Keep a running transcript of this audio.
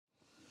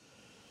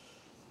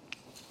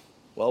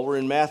Well, we're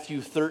in Matthew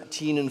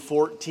 13 and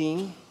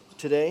 14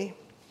 today.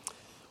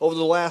 Over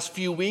the last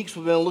few weeks,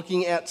 we've been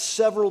looking at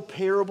several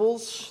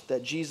parables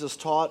that Jesus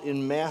taught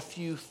in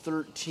Matthew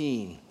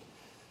 13.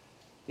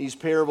 These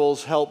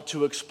parables help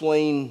to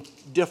explain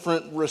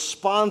different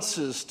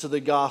responses to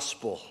the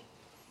gospel.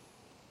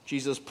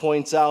 Jesus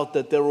points out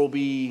that there will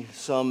be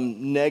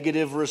some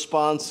negative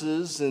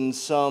responses and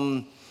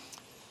some,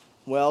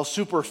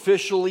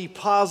 superficially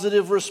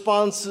positive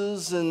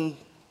responses and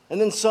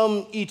then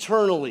some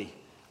eternally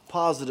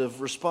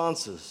positive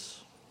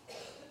responses.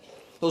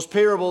 Those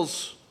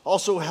parables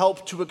also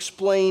help to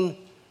explain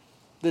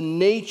the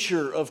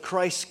nature of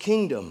Christ's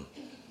kingdom.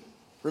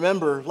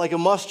 Remember, like a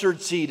mustard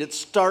seed, it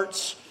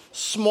starts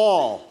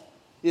small,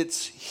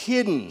 it's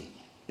hidden,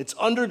 it's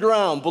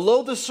underground,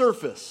 below the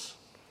surface,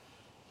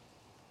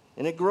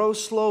 and it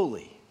grows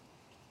slowly,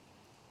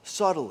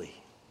 subtly,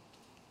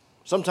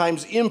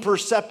 sometimes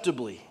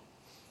imperceptibly,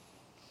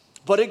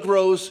 but it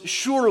grows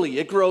surely,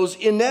 it grows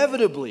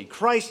inevitably.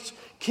 Christ's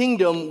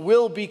kingdom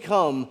will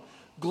become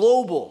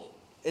global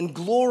and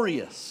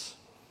glorious.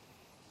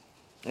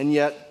 And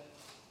yet,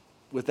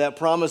 with that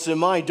promise in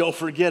mind, don't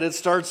forget it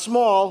starts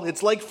small.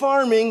 It's like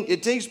farming.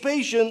 It takes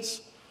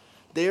patience.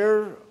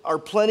 There are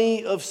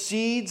plenty of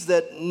seeds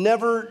that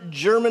never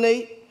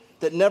germinate,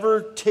 that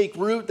never take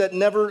root, that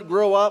never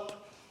grow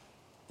up.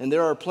 And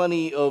there are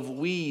plenty of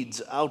weeds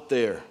out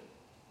there.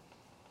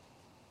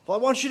 Well,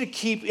 I want you to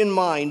keep in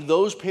mind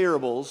those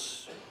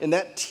parables and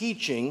that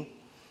teaching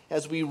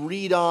as we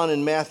read on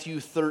in Matthew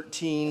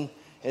 13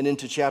 and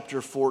into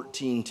chapter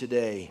 14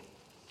 today.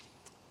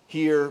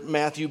 Here,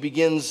 Matthew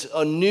begins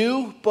a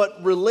new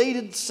but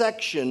related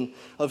section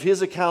of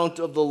his account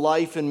of the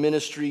life and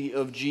ministry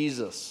of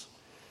Jesus.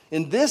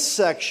 In this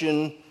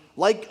section,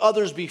 like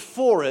others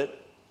before it,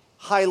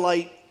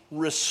 highlight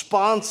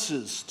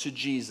responses to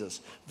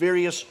Jesus,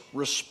 various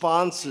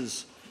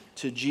responses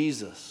to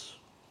Jesus.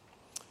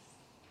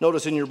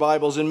 Notice in your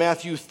Bibles, in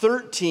Matthew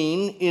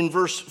 13, in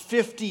verse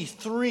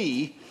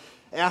 53,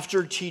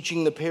 after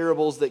teaching the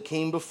parables that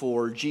came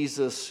before,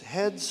 Jesus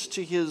heads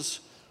to his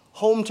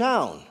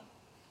hometown,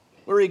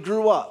 where he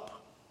grew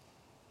up,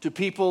 to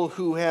people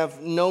who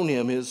have known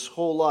him his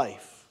whole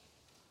life.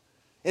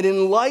 And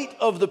in light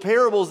of the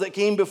parables that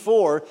came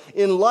before,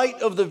 in light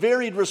of the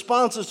varied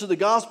responses to the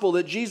gospel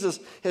that Jesus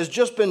has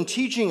just been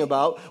teaching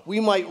about,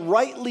 we might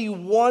rightly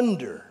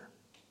wonder,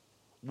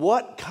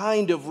 what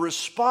kind of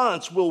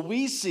response will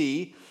we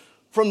see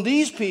from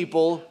these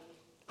people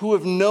who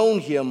have known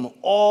him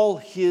all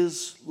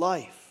his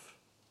life?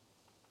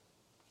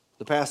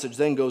 The passage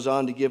then goes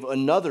on to give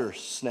another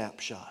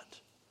snapshot,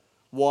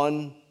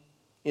 one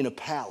in a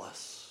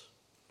palace.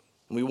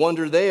 And we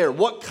wonder there,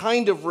 what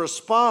kind of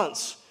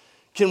response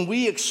can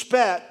we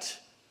expect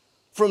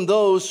from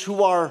those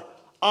who are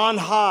on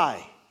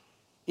high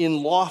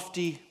in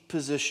lofty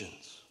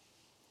positions?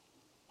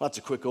 Well, that's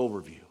a quick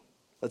overview.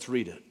 Let's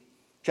read it.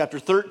 Chapter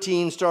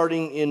 13,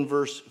 starting in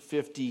verse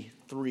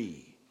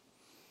 53.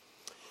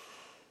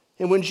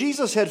 And when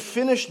Jesus had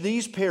finished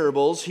these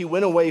parables, he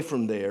went away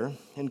from there,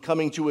 and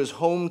coming to his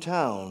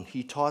hometown,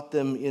 he taught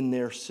them in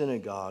their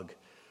synagogue,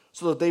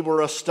 so that they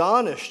were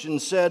astonished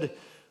and said,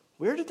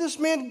 "Where did this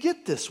man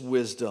get this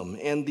wisdom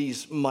and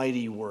these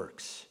mighty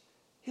works?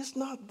 Is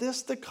not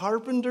this the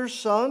carpenter's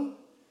son?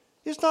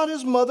 Is not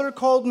his mother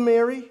called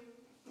Mary?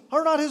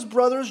 Are not his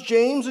brothers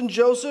James and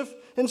Joseph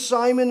and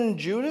Simon and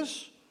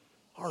Judas?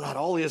 Are not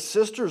all his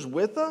sisters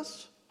with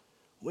us?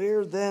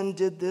 Where then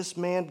did this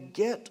man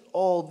get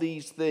all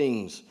these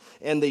things?"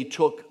 And they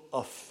took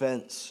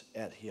offense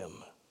at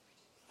him.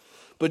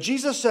 But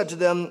Jesus said to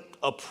them,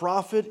 "A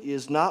prophet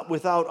is not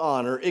without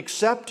honor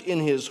except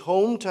in his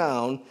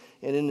hometown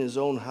and in his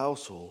own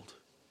household."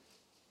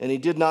 And he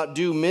did not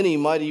do many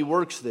mighty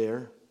works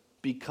there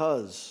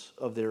because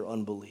of their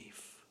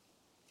unbelief.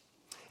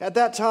 At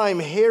that time,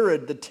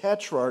 Herod the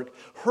Tetrarch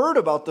heard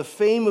about the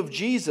fame of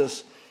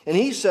Jesus, and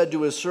he said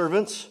to his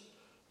servants,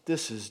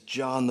 "This is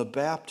John the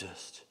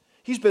Baptist.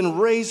 He's been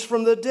raised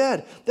from the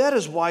dead. That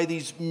is why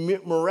these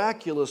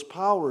miraculous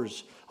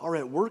powers are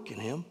at work in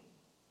him."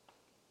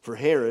 For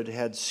Herod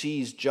had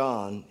seized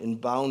John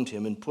and bound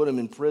him and put him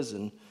in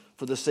prison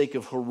for the sake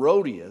of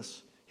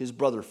Herodias, his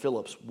brother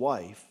Philip's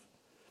wife,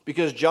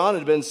 because John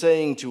had been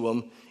saying to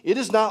him, "It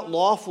is not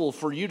lawful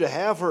for you to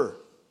have her."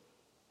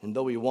 And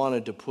though he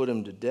wanted to put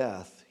him to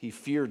death, he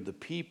feared the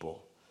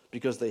people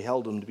because they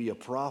held him to be a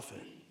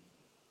prophet.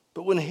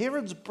 But when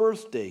Herod's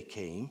birthday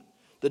came,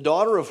 the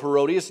daughter of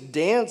Herodias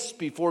danced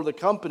before the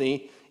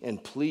company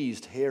and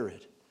pleased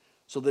Herod,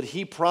 so that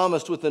he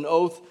promised with an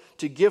oath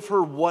to give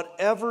her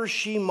whatever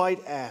she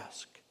might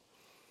ask.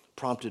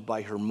 Prompted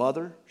by her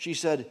mother, she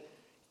said,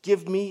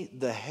 "Give me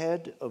the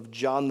head of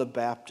John the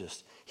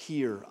Baptist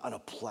here on a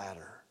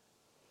platter."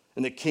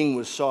 And the king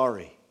was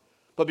sorry,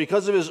 but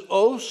because of his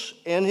oaths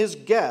and his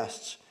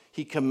guests,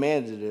 he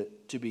commanded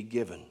it to be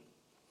given.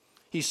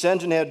 He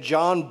sent and had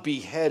John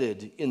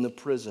beheaded in the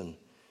prison.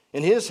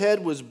 And his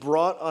head was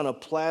brought on a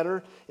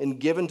platter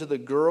and given to the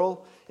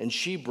girl, and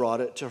she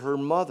brought it to her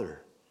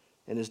mother.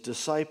 And his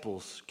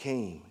disciples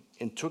came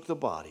and took the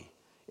body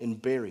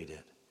and buried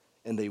it,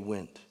 and they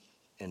went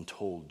and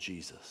told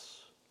Jesus.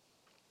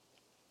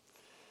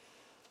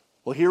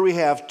 Well, here we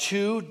have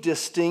two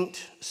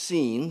distinct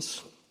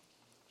scenes.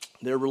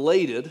 They're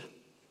related.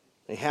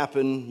 They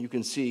happen, you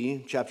can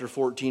see, chapter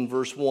 14,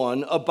 verse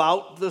 1,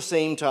 about the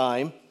same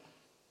time.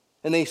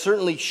 And they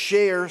certainly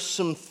share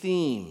some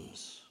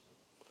themes.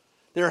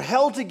 They're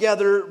held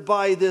together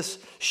by this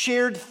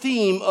shared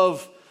theme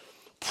of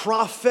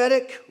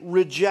prophetic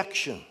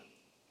rejection.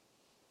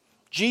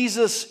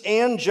 Jesus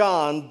and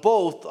John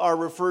both are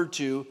referred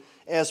to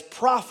as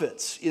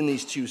prophets in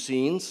these two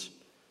scenes,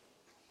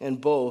 and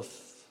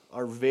both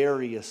are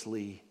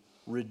variously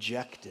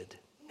rejected.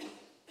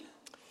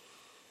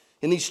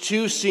 In these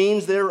two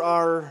scenes, there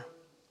are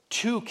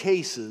two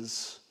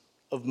cases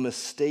of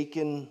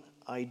mistaken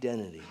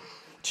identity.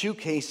 Two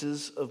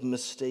cases of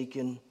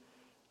mistaken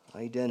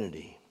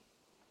identity.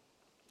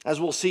 As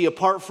we'll see,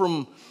 apart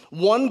from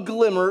one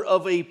glimmer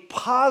of a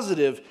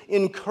positive,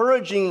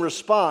 encouraging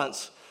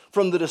response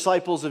from the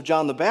disciples of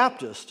John the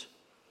Baptist,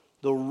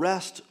 the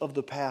rest of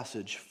the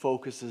passage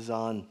focuses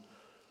on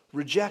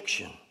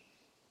rejection,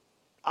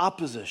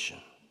 opposition,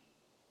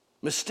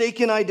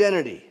 mistaken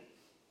identity,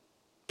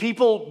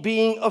 people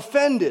being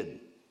offended,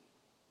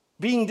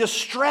 being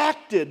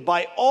distracted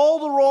by all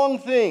the wrong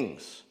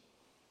things,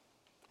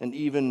 and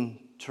even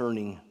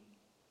turning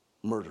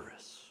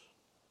murderous.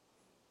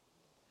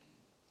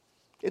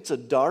 It's a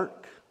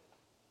dark,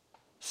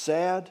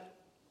 sad,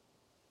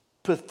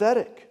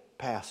 pathetic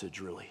passage,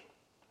 really.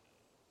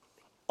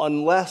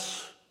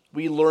 Unless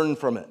we learn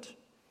from it,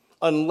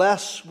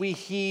 unless we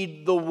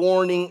heed the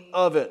warning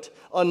of it,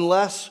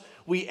 unless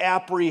we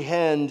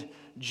apprehend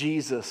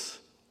Jesus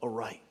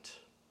aright.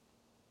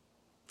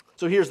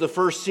 So here's the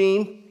first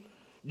scene.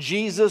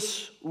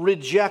 Jesus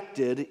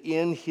rejected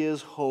in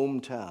his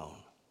hometown.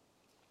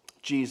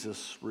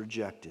 Jesus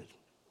rejected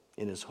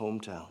in his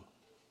hometown.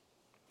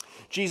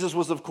 Jesus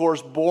was, of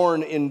course,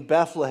 born in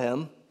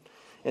Bethlehem,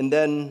 and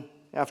then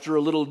after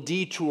a little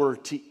detour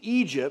to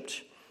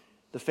Egypt,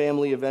 the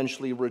family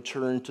eventually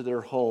returned to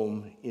their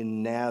home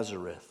in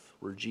Nazareth,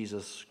 where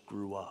Jesus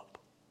grew up.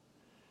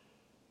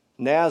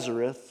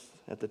 Nazareth,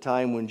 at the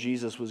time when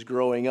Jesus was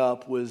growing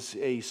up, was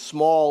a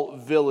small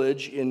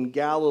village in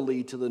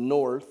Galilee to the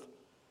north,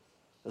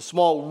 a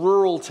small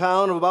rural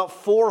town of about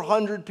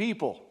 400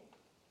 people.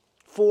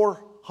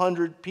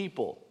 400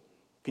 people.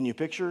 Can you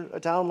picture a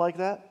town like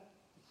that?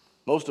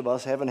 Most of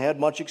us haven't had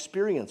much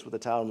experience with a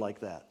town like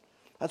that.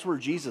 That's where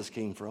Jesus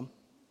came from.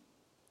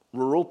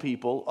 Rural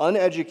people,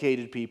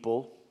 uneducated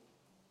people,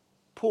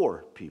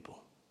 poor people.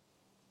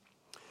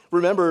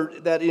 Remember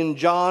that in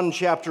John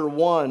chapter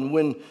 1,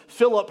 when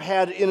Philip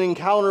had an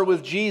encounter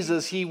with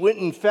Jesus, he went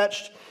and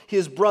fetched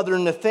his brother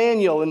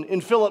Nathanael.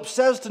 And Philip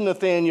says to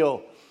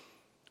Nathanael,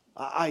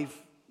 I've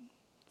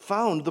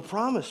found the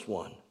promised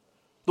one,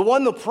 the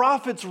one the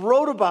prophets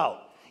wrote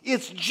about.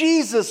 It's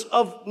Jesus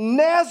of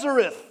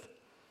Nazareth.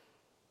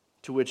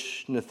 To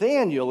which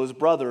Nathanael, his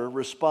brother,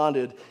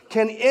 responded,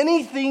 "Can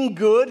anything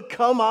good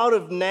come out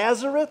of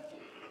Nazareth?"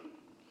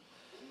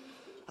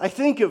 I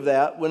think of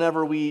that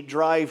whenever we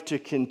drive to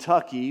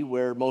Kentucky,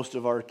 where most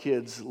of our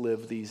kids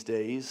live these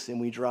days,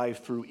 and we drive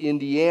through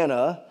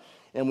Indiana,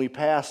 and we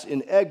pass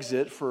an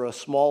exit for a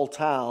small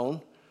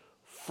town,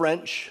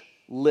 French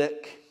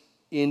Lick,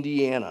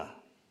 Indiana.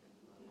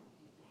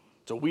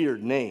 It's a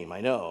weird name, I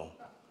know.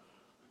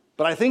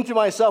 But I think to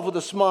myself with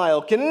a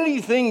smile, can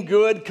anything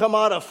good come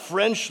out of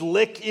French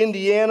Lick,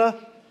 Indiana?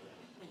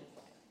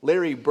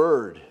 Larry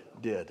Bird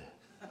did.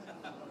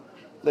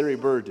 Larry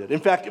Bird did. In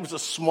fact, it was a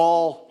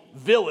small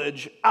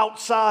village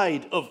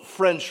outside of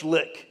French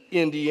Lick,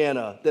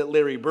 Indiana, that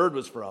Larry Bird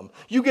was from.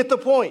 You get the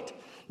point.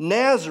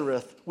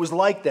 Nazareth was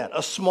like that,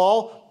 a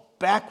small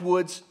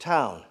backwoods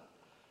town.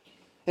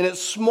 And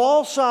its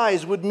small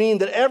size would mean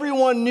that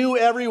everyone knew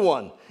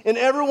everyone, and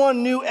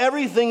everyone knew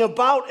everything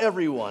about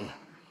everyone.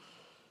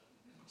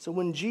 So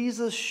when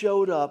Jesus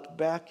showed up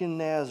back in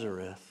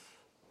Nazareth,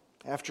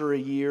 after a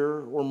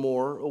year or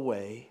more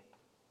away,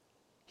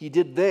 he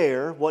did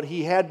there what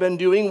he had been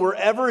doing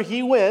wherever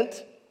he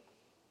went,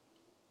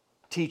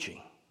 teaching.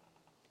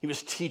 He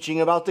was teaching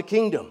about the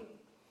kingdom.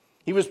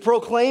 He was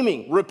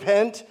proclaiming,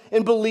 repent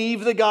and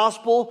believe the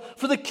gospel,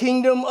 for the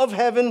kingdom of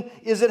heaven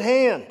is at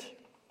hand.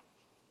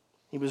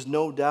 He was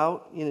no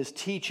doubt in his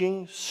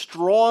teaching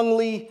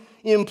strongly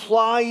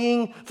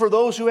implying for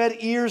those who had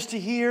ears to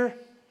hear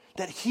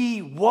that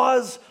he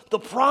was the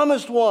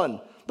promised one,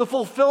 the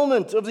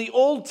fulfillment of the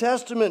Old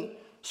Testament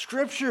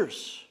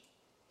scriptures.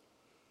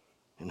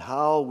 And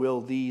how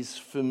will these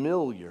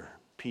familiar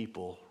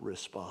people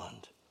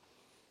respond?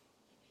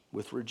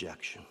 With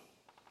rejection.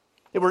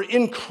 They were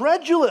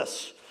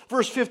incredulous.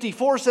 Verse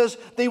 54 says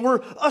they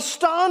were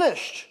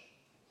astonished.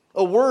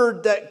 A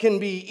word that can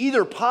be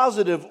either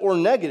positive or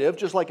negative,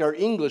 just like our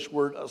English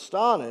word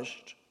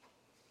astonished.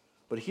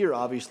 But here,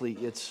 obviously,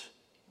 it's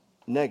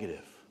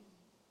negative.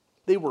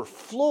 They were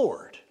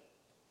floored.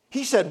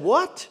 He said,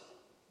 what?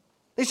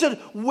 They said,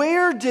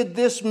 where did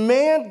this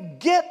man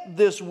get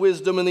this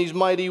wisdom and these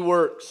mighty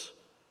works?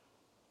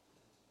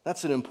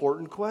 That's an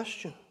important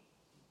question.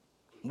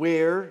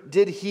 Where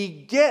did he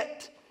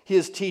get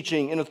his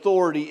teaching and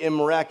authority and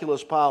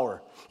miraculous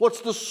power?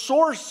 What's the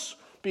source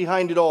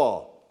behind it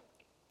all?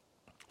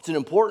 It's an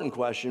important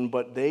question,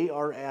 but they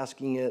are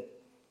asking it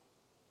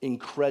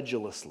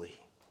incredulously,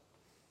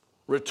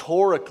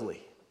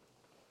 rhetorically,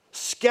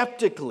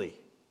 skeptically.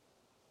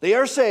 They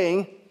are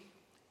saying,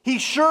 he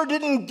sure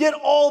didn't get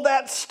all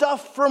that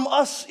stuff from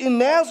us in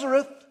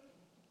Nazareth.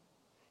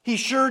 He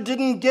sure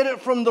didn't get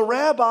it from the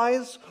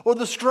rabbis or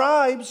the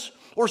scribes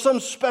or some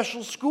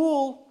special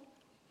school.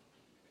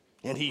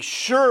 And he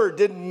sure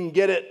didn't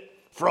get it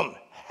from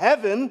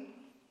heaven.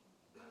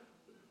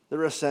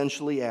 They're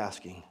essentially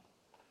asking,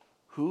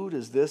 who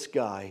does this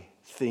guy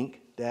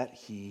think that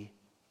he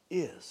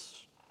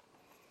is?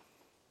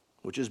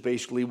 Which is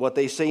basically what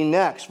they say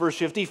next. Verse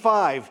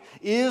 55,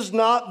 is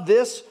not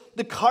this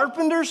the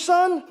carpenter's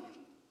son?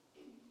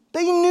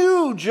 They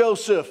knew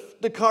Joseph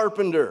the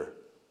carpenter.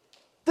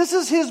 This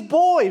is his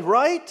boy,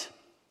 right?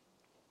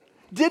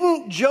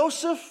 Didn't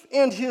Joseph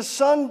and his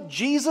son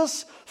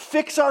Jesus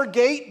fix our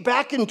gate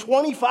back in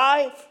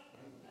 25?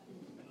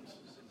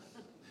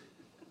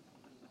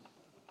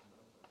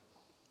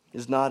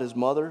 Is not his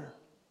mother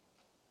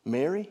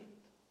Mary?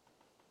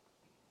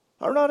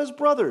 Are not his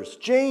brothers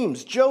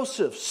James,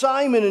 Joseph,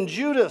 Simon, and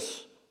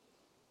Judas?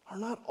 Are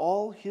not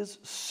all his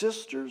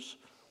sisters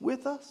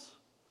with us?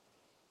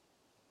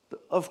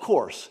 Of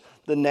course,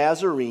 the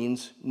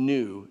Nazarenes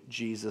knew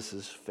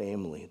Jesus'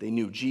 family. They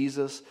knew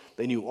Jesus.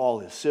 They knew all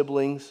his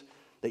siblings.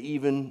 They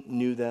even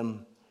knew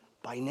them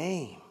by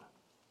name.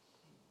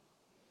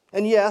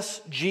 And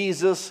yes,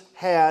 Jesus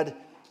had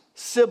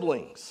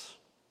siblings,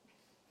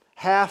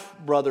 half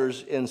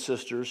brothers and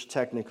sisters,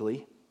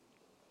 technically.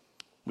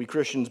 We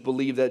Christians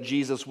believe that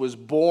Jesus was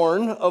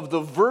born of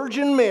the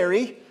Virgin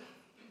Mary,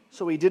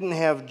 so he didn't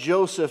have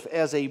Joseph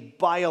as a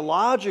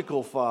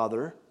biological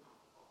father.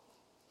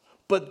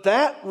 But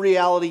that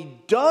reality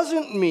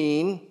doesn't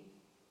mean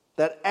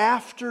that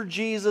after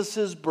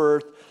Jesus'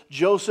 birth,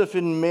 Joseph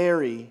and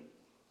Mary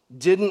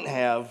didn't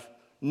have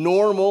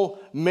normal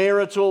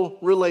marital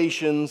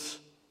relations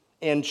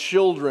and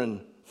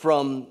children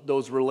from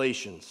those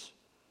relations.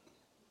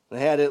 They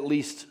had at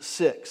least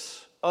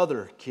 6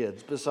 other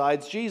kids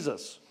besides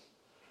Jesus.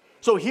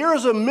 So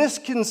here's a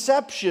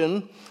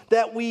misconception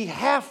that we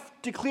have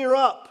to clear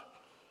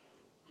up.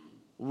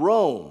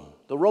 Rome,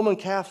 the Roman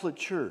Catholic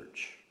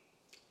Church,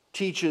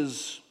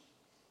 teaches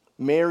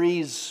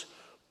Mary's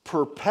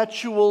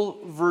perpetual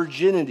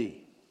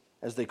virginity,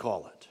 as they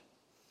call it.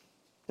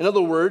 In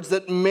other words,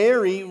 that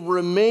Mary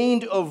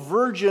remained a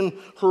virgin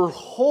her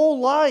whole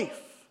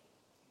life.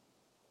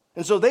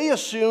 And so they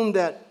assume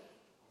that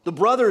the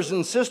brothers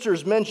and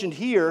sisters mentioned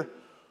here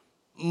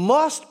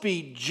must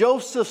be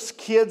Joseph's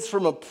kids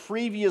from a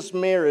previous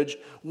marriage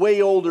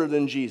way older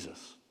than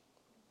Jesus.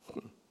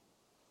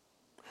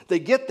 They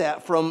get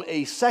that from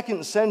a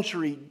 2nd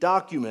century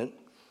document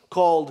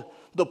called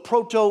the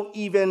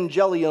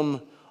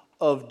Proto-Evangelium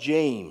of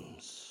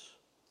James,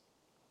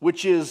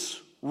 which is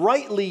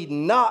rightly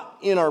not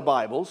in our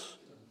Bibles,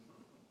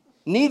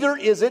 neither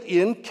is it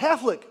in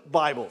Catholic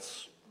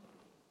Bibles.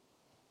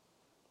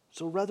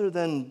 So rather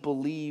than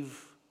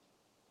believe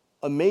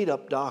a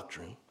made-up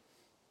doctrine,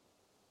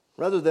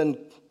 rather than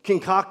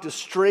concoct a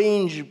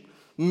strange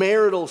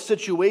marital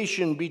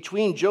situation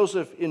between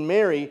Joseph and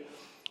Mary,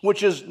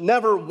 which is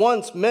never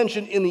once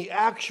mentioned in the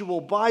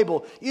actual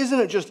Bible, isn't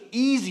it just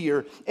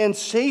easier and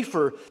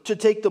safer to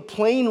take the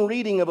plain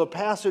reading of a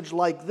passage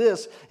like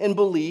this and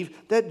believe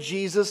that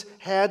Jesus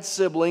had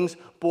siblings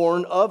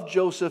born of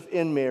Joseph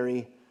and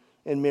Mary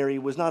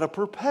was not a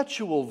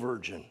perpetual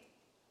virgin?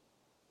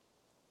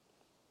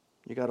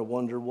 You got to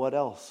wonder what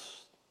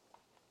else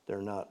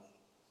they're not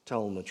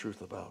telling the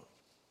truth about.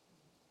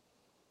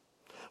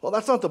 Well,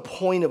 that's not the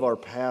point of our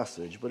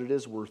passage, but it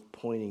is worth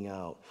pointing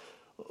out.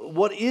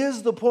 What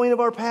is the point of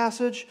our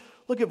passage?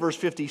 Look at verse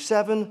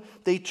 57.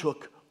 They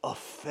took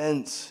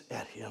offense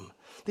at him.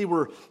 They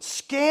were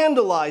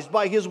scandalized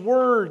by his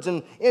words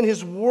and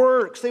his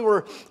works. They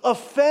were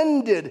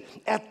offended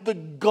at the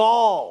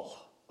gall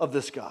of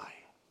this guy.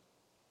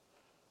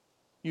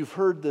 You've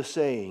heard the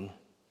saying,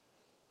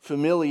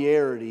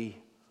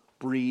 familiarity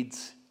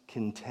breeds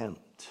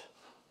contempt.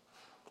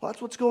 Well,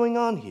 that's what's going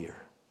on here.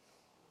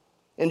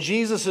 And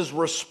Jesus'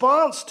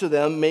 response to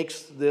them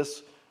makes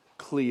this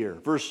clear.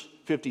 Verse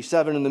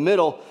 57 in the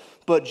middle,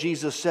 but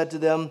Jesus said to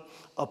them,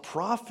 a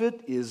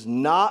prophet is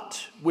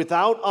not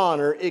without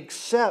honor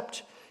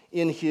except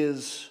in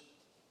his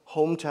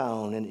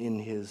hometown and in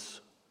his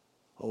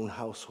own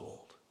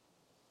household.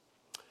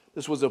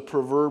 This was a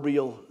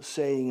proverbial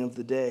saying of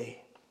the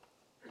day.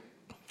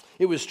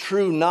 It was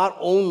true not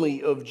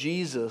only of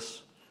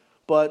Jesus,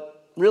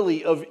 but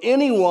really of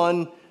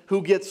anyone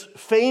who gets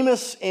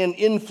famous and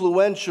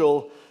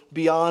influential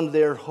beyond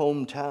their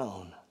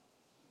hometown.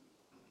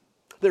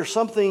 There's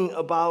something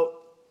about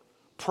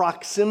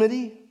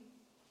proximity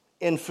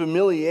and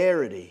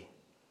familiarity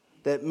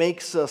that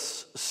makes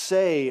us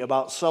say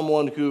about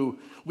someone who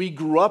we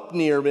grew up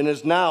near and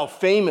is now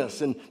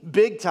famous and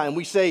big time.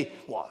 We say,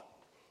 well,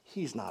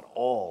 he's not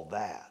all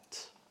that.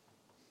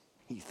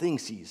 He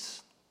thinks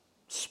he's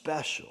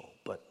special,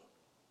 but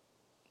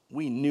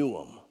we knew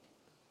him.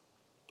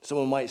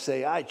 Someone might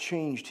say, I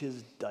changed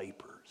his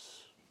diapers.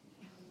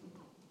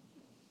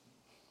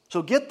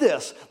 So get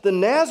this, the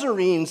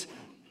Nazarenes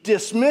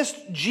dismissed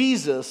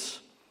Jesus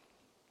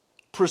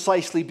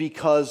precisely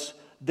because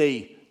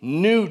they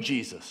knew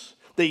Jesus.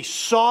 They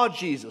saw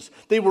Jesus.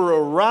 They were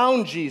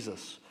around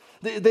Jesus.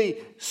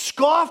 They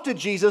scoffed at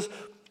Jesus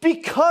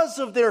because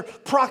of their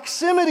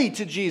proximity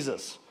to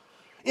Jesus.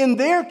 In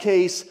their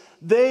case,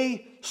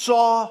 they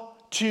saw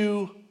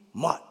too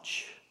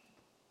much.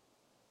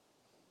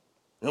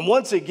 And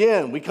once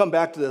again, we come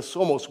back to this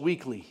almost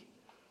weekly.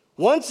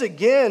 Once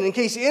again, in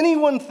case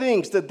anyone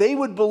thinks that they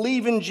would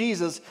believe in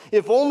Jesus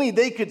if only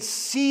they could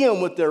see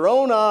him with their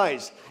own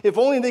eyes, if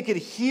only they could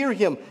hear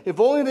him, if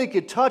only they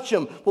could touch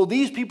him, well,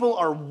 these people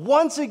are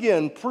once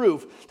again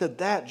proof that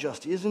that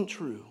just isn't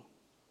true.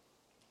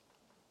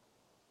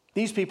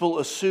 These people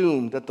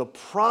assume that the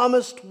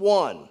promised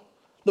one,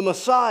 the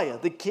Messiah,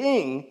 the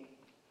King,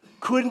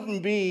 couldn't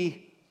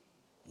be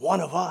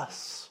one of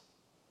us.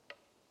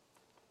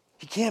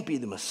 He can't be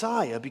the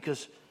Messiah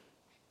because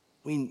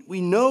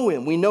we know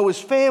him. We know his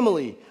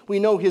family. We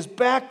know his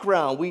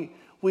background.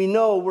 We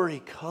know where he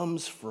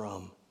comes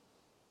from.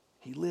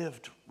 He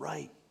lived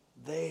right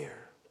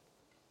there.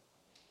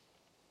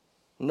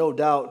 No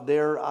doubt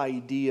their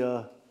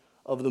idea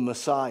of the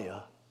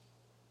Messiah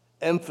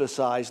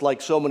emphasized, like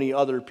so many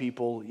other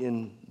people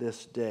in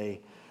this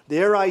day,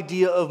 their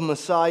idea of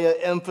Messiah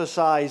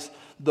emphasized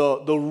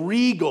the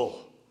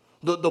regal,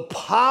 the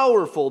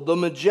powerful, the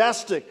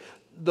majestic,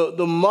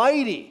 the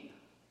mighty.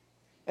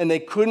 And they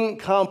couldn't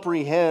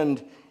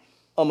comprehend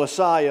a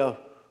Messiah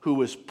who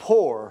was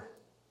poor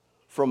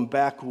from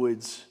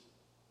backwoods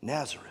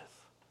Nazareth.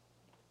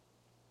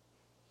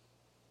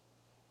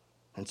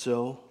 And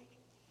so,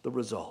 the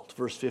result,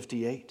 verse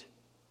 58.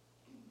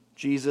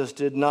 Jesus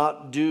did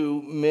not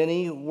do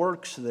many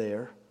works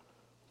there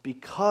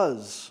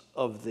because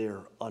of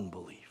their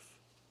unbelief.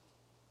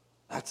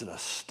 That's an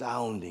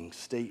astounding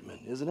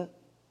statement, isn't it?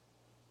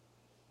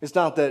 It's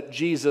not that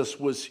Jesus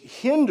was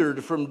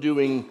hindered from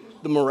doing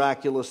the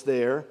miraculous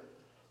there,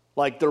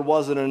 like there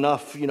wasn't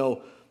enough,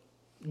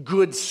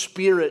 good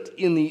spirit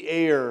in the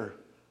air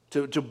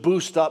to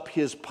boost up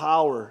his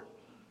power.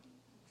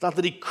 It's not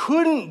that he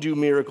couldn't do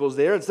miracles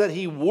there, it's that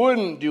he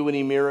wouldn't do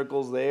any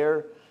miracles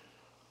there.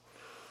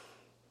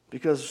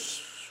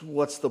 Because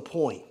what's the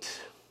point?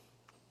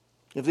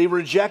 If they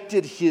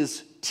rejected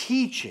his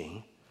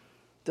teaching,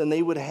 then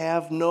they would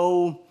have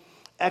no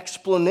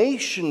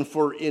explanation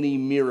for any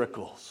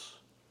miracles.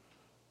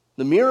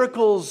 The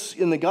miracles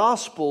in the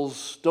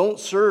Gospels don't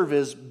serve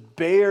as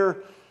bare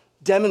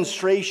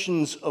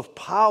demonstrations of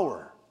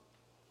power.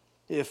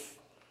 If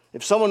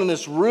someone in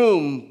this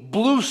room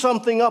blew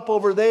something up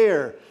over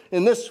there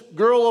and this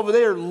girl over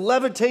there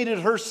levitated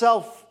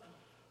herself,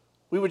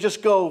 we would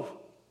just go,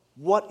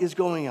 what is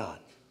going on?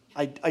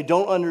 I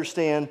don't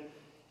understand,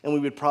 and we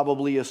would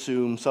probably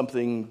assume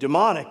something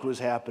demonic was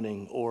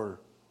happening, or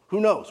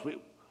who knows?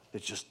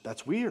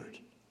 That's weird.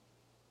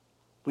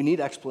 We need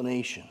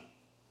explanation.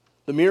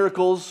 The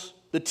miracles,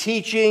 the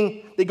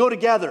teaching, they go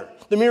together.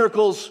 The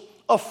miracles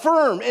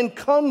affirm and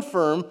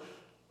confirm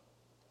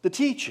the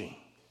teaching.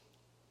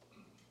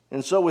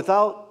 And so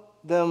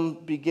without them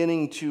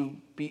beginning to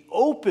be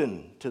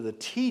open to the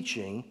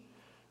teaching,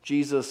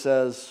 Jesus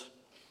says,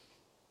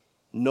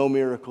 no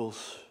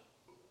miracles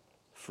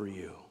for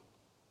you.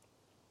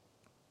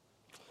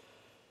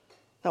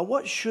 Now,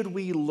 what should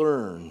we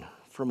learn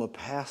from a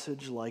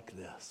passage like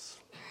this?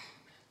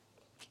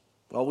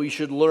 Well, we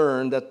should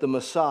learn that the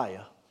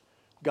Messiah,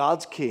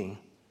 God's King,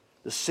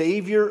 the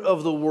Savior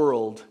of the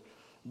world,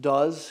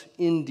 does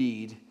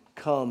indeed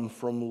come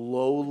from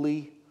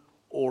lowly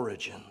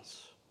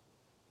origins.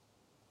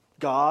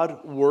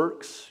 God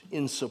works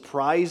in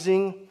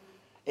surprising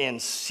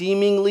and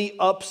seemingly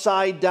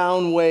upside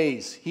down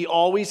ways. He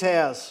always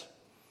has.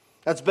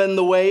 That's been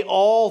the way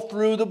all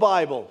through the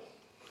Bible.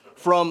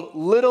 From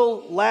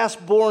little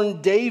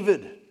last-born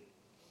David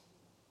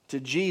to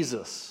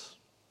Jesus,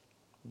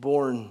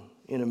 born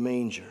in a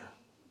manger.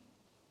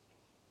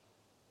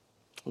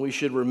 We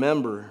should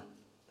remember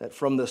that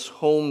from this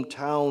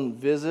hometown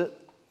visit,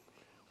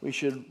 we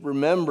should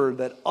remember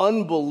that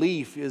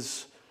unbelief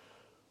is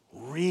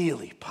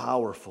really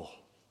powerful.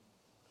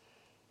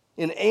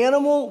 An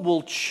animal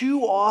will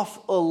chew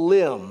off a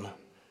limb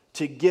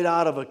to get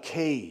out of a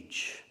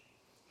cage.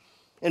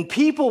 And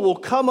people will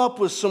come up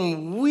with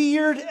some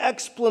weird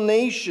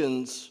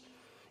explanations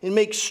and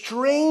make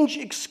strange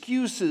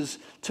excuses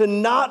to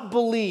not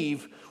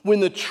believe when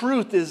the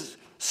truth is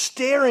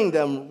staring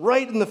them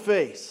right in the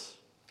face.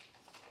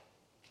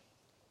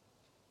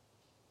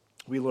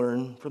 We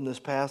learn from this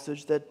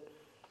passage that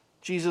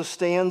Jesus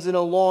stands in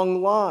a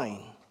long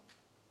line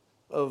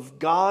of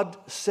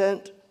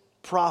God-sent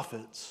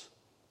prophets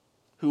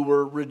who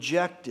were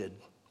rejected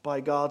by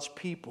God's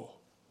people.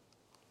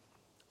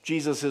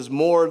 Jesus is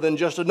more than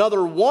just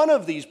another one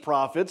of these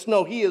prophets.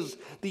 No, he is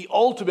the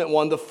ultimate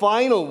one, the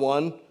final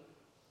one,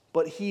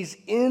 but he's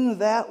in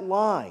that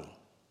line.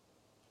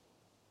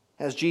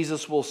 as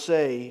Jesus will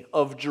say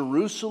of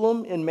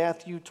Jerusalem in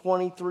Matthew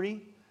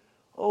 23,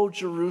 "O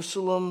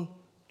Jerusalem,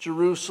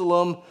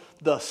 Jerusalem,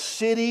 the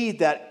city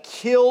that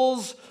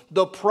kills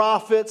the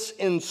prophets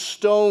and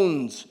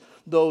stones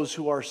those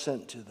who are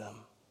sent to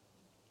them."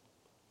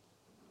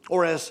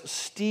 Or as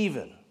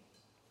Stephen,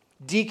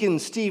 Deacon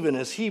Stephen,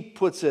 as he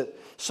puts it,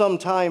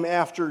 sometime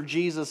after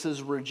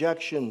Jesus'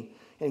 rejection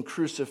and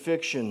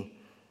crucifixion,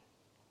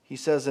 he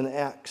says in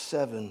Acts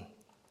 7,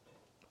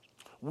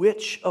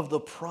 "Which of the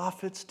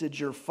prophets did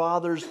your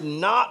fathers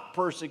not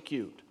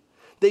persecute?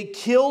 They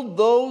killed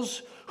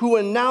those who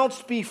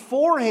announced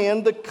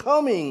beforehand the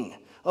coming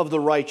of the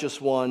righteous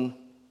one,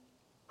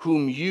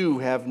 whom you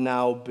have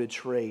now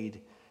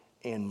betrayed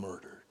and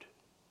murdered."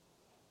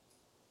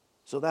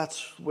 So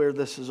that's where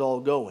this is all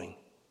going.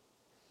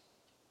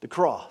 The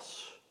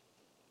cross.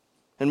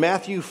 And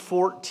Matthew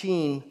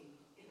 14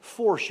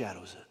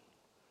 foreshadows it.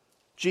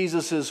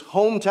 Jesus'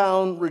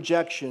 hometown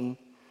rejection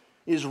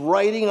is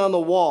writing on the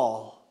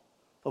wall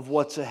of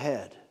what's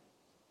ahead.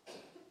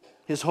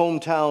 His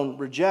hometown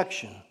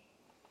rejection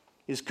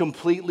is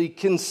completely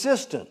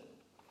consistent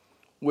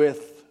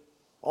with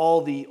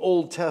all the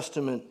Old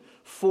Testament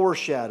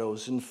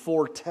foreshadows and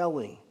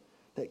foretelling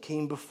that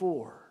came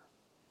before.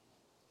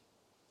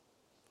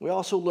 We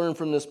also learn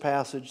from this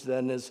passage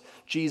then, as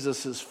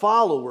Jesus'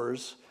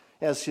 followers,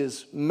 as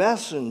his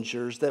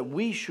messengers, that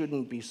we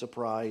shouldn't be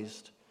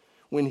surprised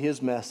when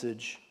his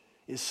message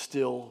is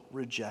still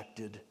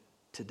rejected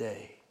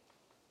today.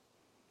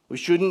 We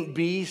shouldn't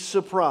be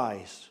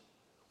surprised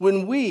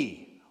when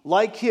we,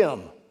 like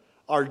him,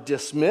 are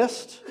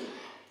dismissed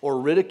or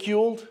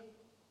ridiculed,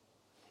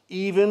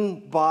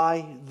 even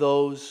by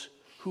those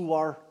who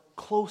are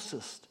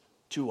closest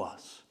to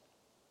us,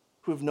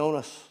 who have known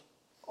us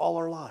all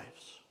our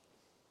lives.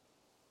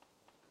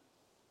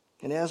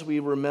 And as we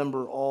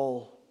remember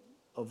all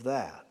of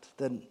that,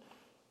 then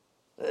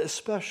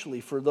especially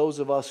for those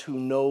of us who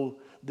know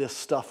this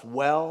stuff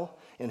well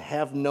and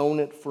have known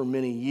it for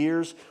many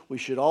years, we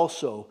should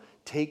also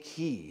take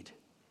heed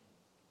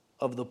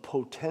of the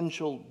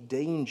potential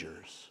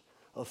dangers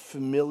of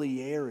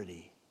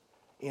familiarity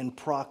and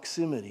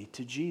proximity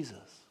to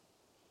Jesus.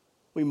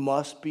 We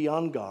must be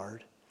on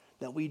guard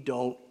that we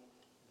don't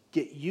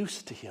get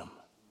used to him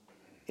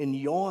and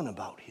yawn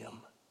about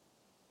him.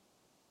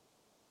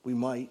 We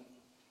might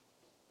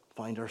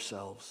find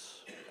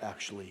ourselves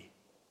actually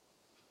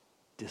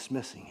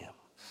dismissing him.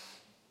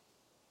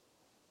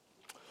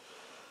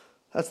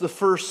 That's the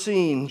first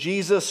scene,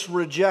 Jesus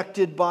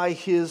rejected by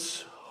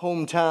his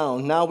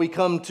hometown. Now we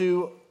come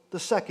to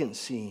the second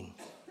scene,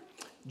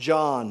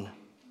 John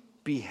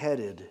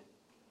beheaded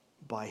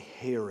by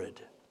Herod.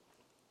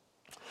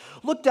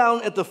 Look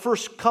down at the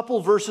first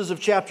couple verses of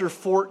chapter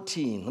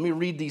 14. Let me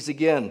read these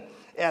again.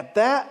 At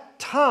that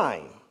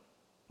time,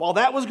 while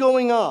that was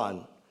going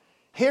on,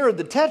 Herod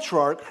the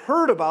Tetrarch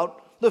heard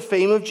about the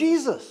fame of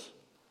Jesus.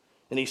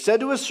 And he said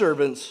to his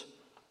servants,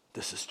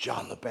 "This is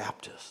John the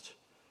Baptist.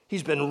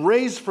 He's been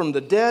raised from the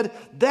dead.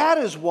 That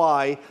is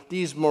why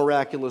these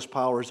miraculous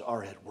powers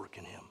are at work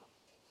in him."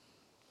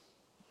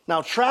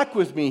 Now track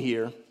with me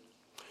here.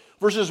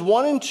 Verses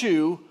 1 and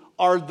 2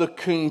 are the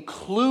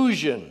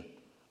conclusion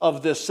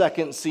of this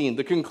second scene.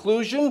 The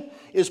conclusion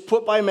is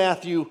put by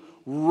Matthew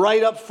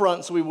right up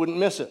front so we wouldn't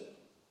miss it.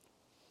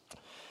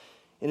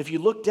 And if you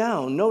look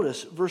down,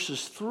 notice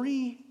verses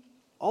 3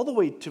 all the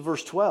way to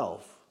verse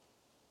 12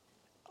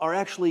 are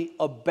actually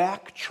a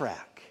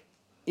backtrack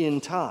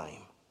in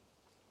time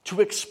to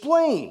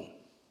explain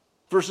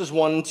verses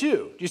 1 and 2.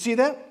 Do you see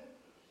that?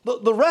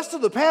 The rest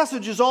of the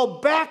passage is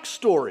all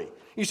backstory.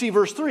 You see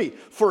verse 3,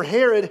 "For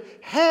Herod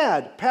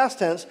had," past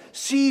tense,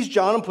 "seized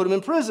John and put him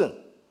in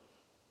prison."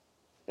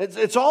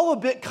 It's all a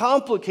bit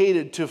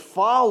complicated to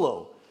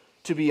follow,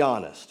 to be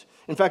honest.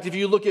 In fact, if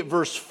you look at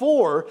verse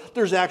 4,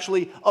 there's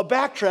actually a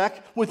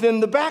backtrack within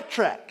the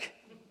backtrack.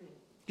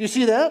 Do you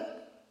see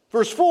that?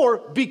 Verse 4,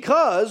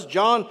 because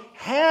John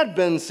had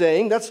been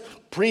saying, that's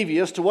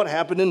previous to what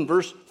happened in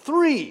verse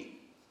 3.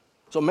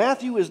 So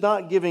Matthew is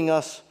not giving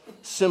us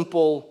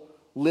simple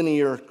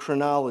linear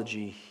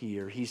chronology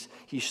here. He's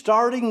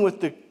starting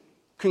with the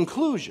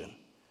conclusion,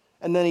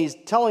 and then he's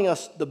telling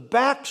us the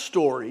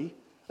backstory,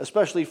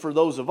 especially for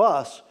those of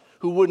us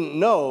who wouldn't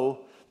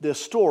know this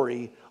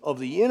story of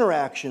the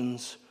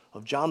interactions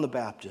of John the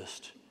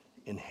Baptist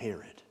and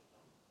Herod.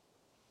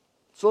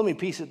 So let me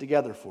piece it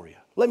together for you.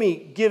 Let me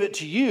give it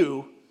to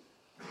you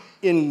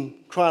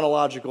in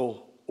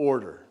chronological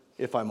order,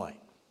 if I might.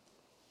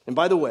 And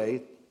by the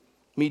way,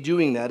 me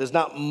doing that is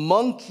not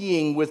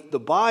monkeying with the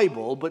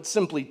Bible, but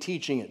simply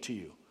teaching it to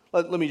you.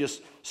 Let me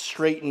just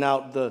straighten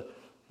out the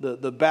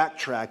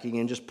backtracking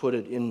and just put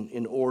it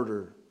in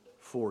order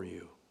for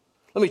you.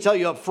 Let me tell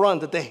you up front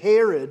that the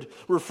Herod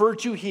referred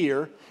to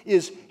here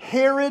is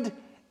Herod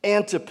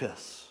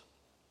Antipas,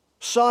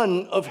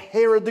 son of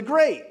Herod the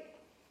Great,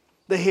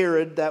 the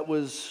Herod that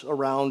was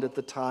around at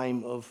the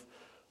time of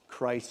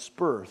Christ's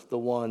birth, the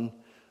one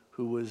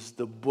who was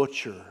the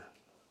butcher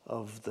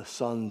of the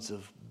sons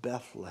of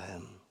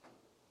Bethlehem.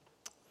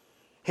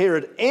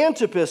 Herod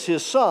Antipas,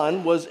 his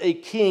son, was a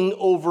king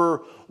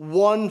over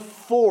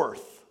 1/4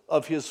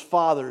 of his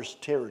father's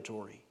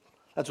territory.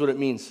 That's what it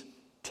means,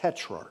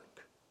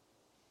 tetrarch.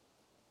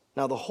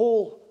 Now, the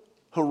whole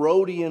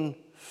Herodian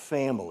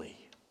family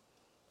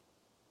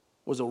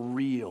was a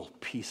real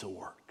piece of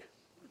work.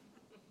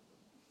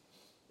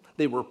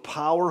 They were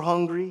power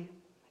hungry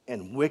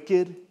and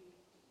wicked.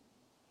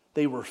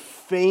 They were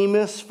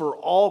famous for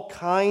all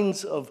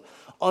kinds of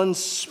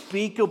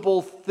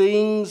unspeakable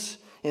things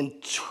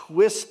and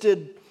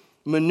twisted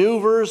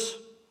maneuvers.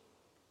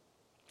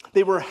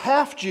 They were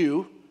half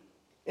Jew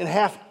and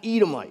half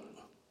Edomite.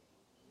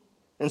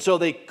 And so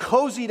they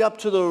cozied up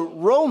to the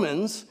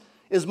Romans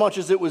as much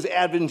as it was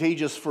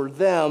advantageous for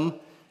them,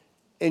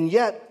 and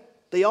yet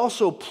they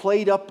also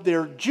played up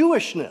their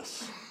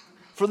Jewishness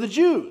for the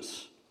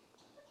Jews.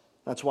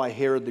 That's why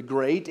Herod the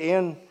Great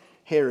and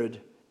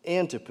Herod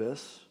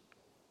Antipas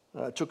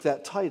took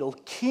that title,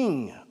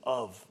 King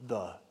of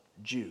the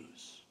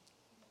Jews.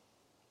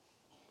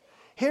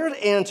 Herod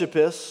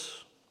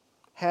Antipas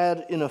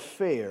had an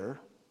affair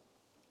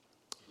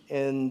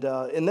and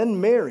then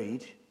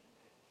married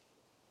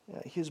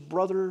his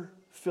brother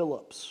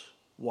Philip's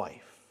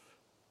wife.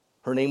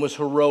 Her name was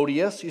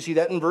Herodias. You see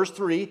that in verse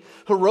 3.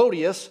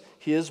 Herodias,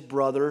 his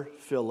brother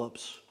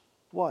Philip's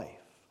wife.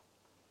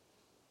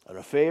 An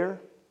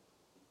affair,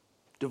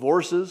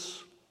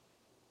 divorces,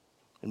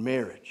 and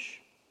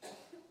marriage.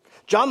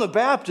 John the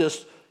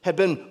Baptist had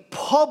been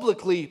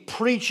publicly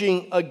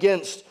preaching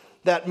against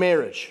that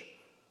marriage.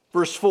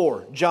 Verse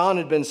 4, John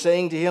had been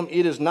saying to him,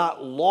 "It is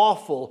not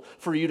lawful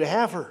for you to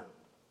have her."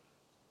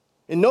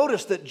 And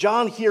notice that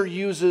John here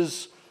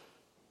uses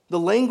the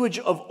language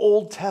of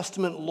Old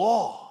Testament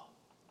law.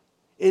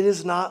 It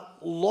is not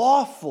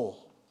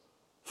lawful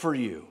for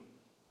you.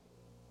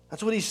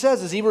 That's what he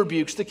says as he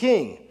rebukes the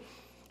king.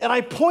 And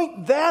I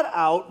point that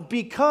out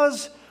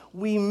because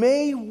we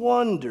may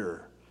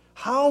wonder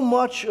how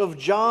much of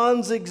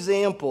John's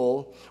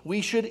example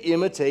we should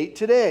imitate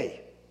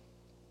today.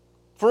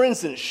 For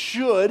instance,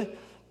 should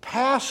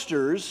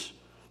pastors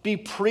be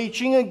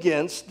preaching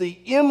against the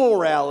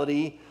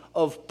immorality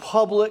of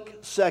public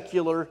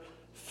secular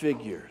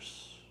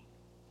figures?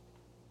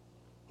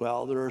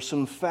 Well, there are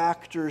some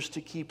factors to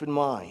keep in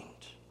mind.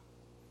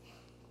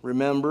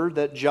 Remember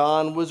that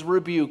John was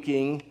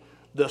rebuking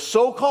the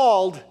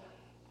so-called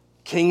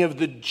King of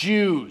the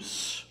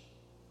Jews.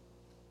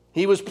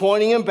 He was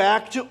pointing him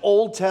back to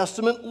Old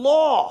Testament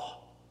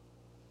law.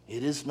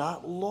 It is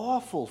not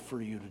lawful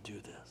for you to do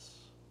this.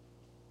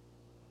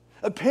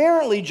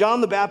 Apparently,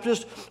 John the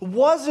Baptist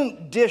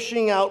wasn't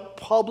dishing out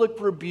public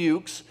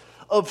rebukes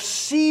of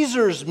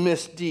Caesar's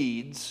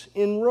misdeeds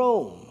in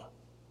Rome.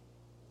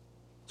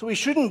 So we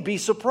shouldn't be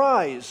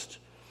surprised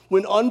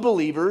when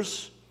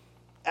unbelievers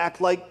act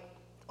like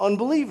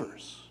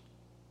unbelievers.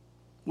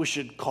 We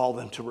should call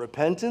them to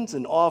repentance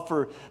and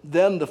offer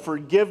them the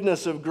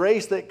forgiveness of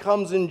grace that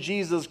comes in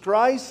Jesus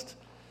Christ.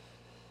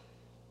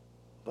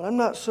 But I'm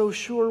not so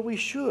sure we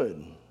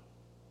should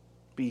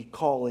be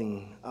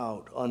calling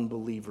out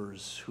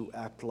unbelievers who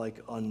act like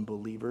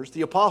unbelievers.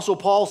 The Apostle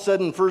Paul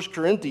said in 1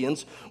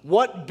 Corinthians,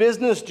 "What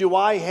business do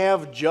I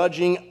have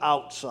judging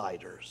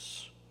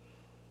outsiders?"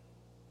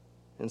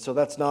 And so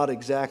that's not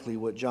exactly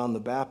what John the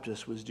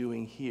Baptist was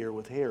doing here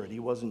with Herod. He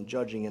wasn't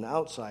judging an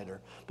outsider,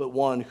 but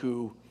one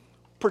who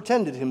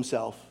pretended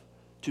himself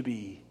to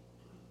be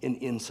an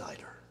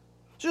insider.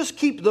 Just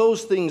keep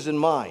those things in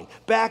mind.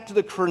 Back to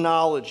the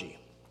chronology.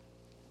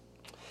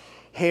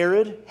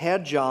 Herod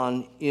had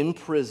John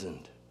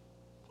imprisoned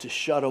to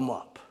shut him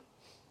up.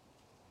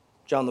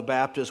 John the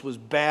Baptist was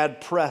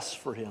bad press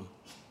for him.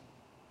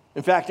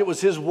 In fact, it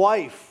was his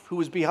wife who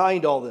was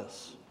behind all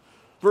this.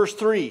 Verse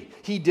 3,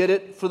 he did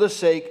it for the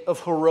sake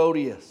of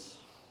Herodias.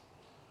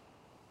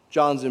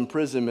 John's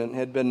imprisonment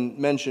had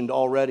been mentioned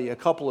already a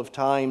couple of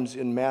times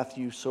in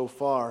Matthew so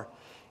far.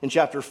 In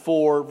chapter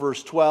 4,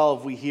 verse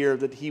 12, we hear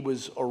that he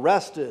was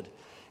arrested.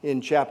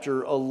 In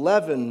chapter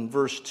 11,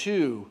 verse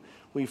 2,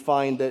 we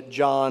find that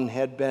John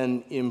had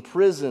been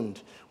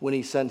imprisoned when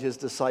he sent his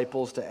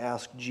disciples to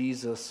ask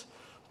Jesus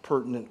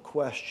pertinent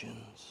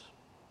questions.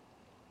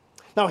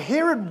 Now,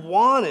 Herod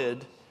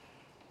wanted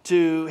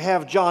to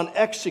have John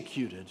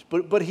executed,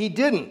 but he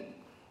didn't.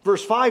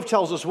 Verse 5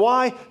 tells us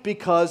why.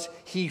 Because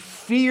he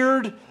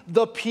feared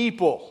the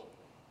people.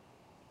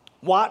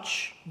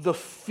 Watch the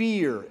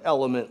fear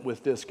element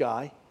with this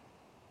guy.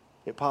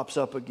 It pops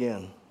up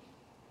again.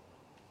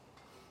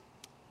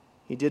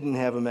 He didn't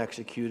have him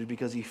executed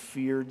because he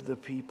feared the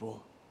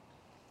people.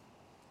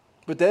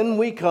 But then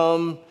we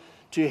come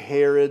to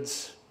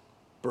Herod's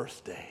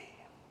birthday.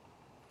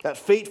 That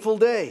fateful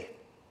day.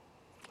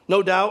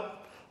 No doubt,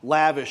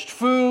 lavished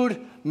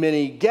food,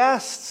 many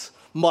guests,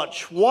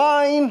 much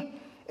wine,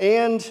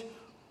 and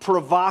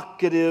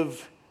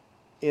provocative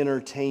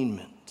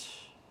entertainment.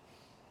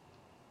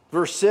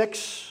 Verse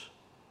 6,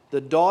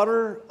 the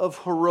daughter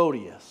of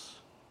Herodias,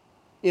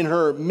 in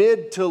her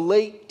mid to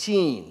late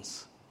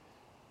teens,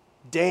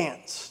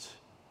 danced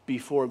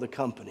before the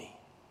company.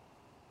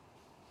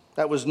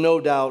 That was no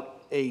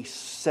doubt a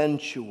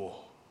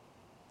sensual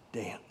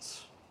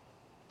dance.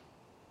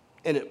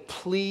 And it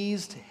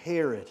pleased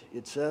Herod,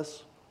 it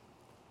says.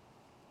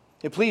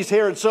 It pleased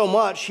Herod so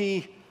much,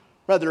 he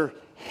rather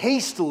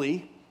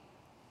hastily,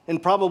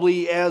 and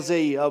probably as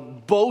a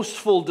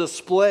boastful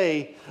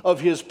display of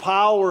his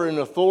power and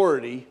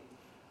authority,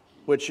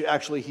 which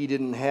actually he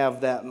didn't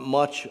have that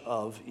much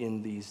of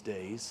in these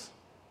days,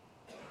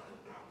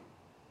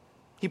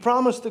 he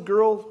promised the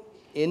girl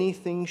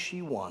anything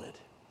she wanted.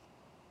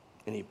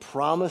 And he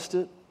promised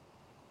it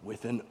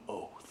with an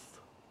oath.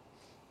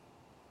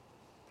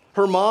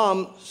 Her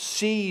mom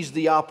seized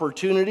the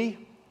opportunity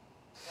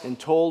and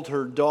told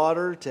her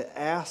daughter to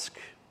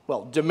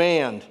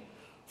demand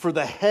for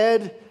the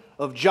head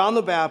of John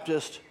the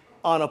Baptist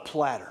on a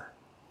platter.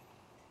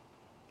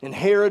 And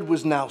Herod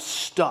was now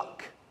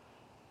stuck.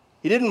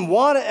 He didn't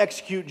want to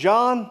execute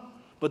John,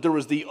 but there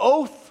was the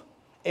oath,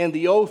 and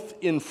the oath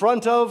in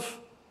front of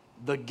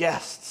the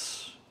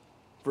guests.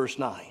 Verse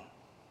 9.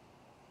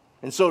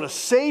 And so to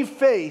save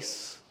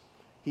face,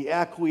 he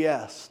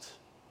acquiesced,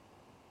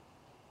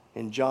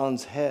 and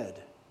John's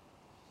head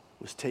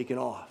was taken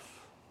off.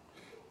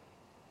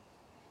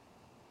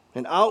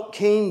 And out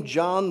came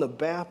John the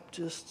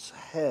Baptist's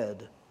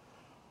head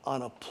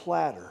on a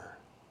platter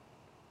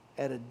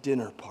at a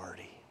dinner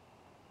party.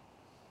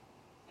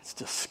 It's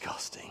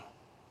disgusting.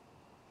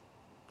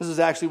 This is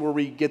actually where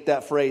we get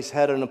that phrase,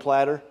 head on a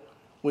platter.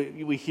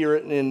 We hear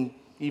it in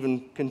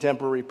even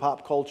contemporary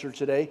pop culture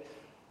today.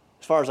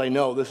 As far as I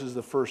know, this is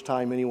the first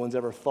time anyone's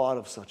ever thought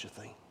of such a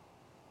thing.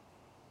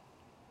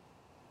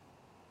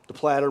 The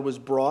platter was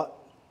brought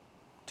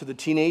to the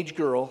teenage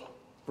girl,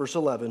 verse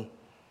 11,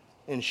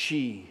 and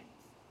she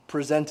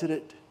presented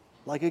it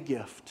like a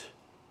gift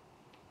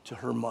to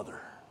her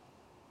mother.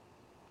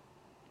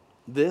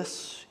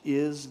 This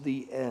is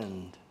the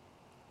end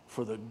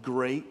for the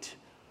great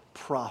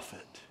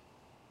prophet,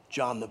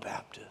 John the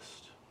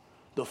Baptist,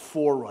 the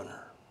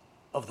forerunner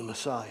of the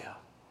Messiah.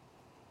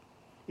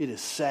 It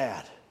is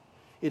sad.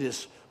 It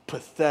is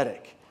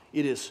pathetic.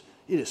 It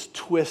is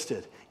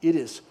twisted. It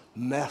is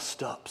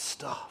messed up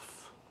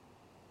stuff.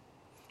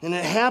 And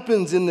it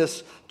happens in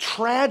this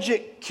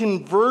tragic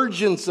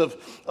convergence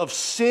of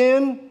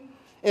sin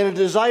and a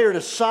desire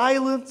to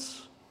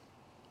silence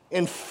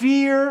and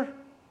fear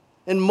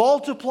and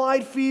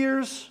multiplied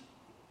fears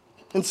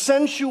and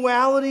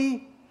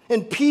sensuality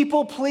and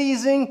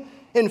people-pleasing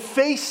and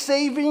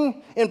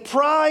face-saving and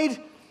pride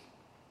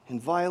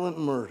and violent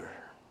murder.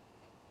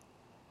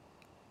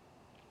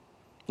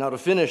 Now to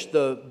finish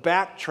the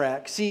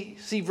backtrack,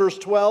 see verse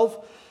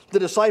 12. The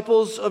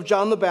disciples of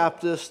John the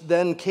Baptist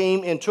then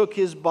came and took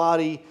his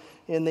body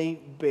and they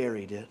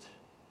buried it.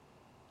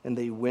 And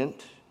they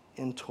went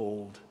and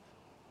told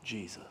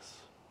Jesus.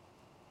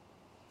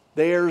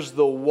 There's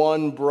the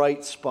one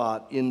bright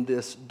spot in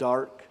this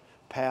dark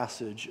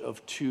passage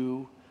of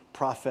two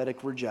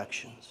prophetic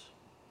rejections.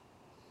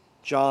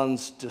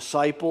 John's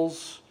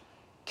disciples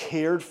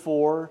cared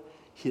for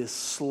his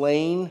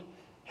slain,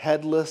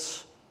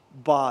 headless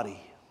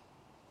body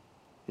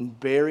and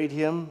buried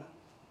him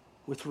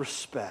with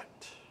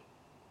respect.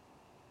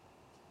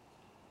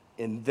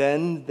 And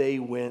then they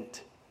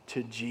went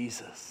to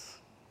Jesus.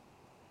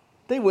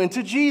 They went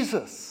to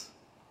Jesus.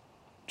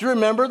 Do you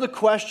remember the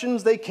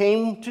questions they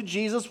came to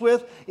Jesus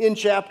with in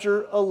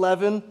chapter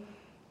 11?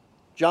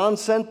 John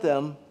sent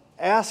them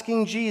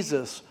asking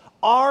Jesus,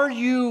 "Are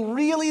you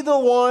really the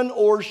one,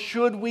 or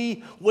should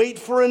we wait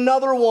for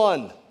another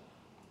one?"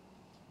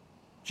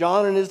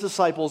 John and his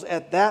disciples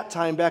at that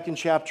time, back in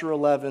chapter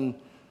 11,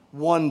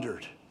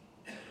 wondered,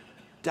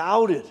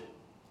 doubted.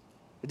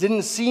 It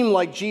didn't seem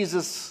like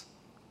Jesus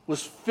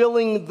was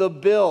filling the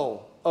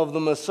bill of the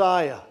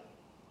Messiah.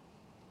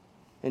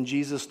 And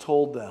Jesus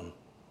told them,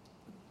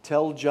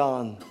 "Tell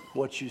John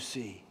what you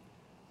see.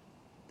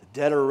 The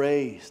dead are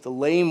raised, the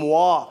lame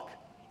walk,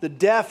 the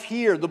deaf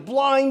hear, the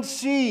blind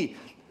see,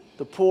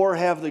 the poor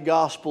have the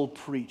gospel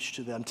preached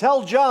to them.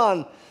 Tell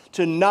John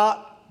to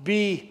not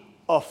be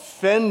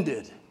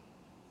offended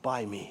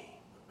by me."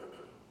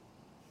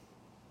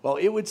 Well,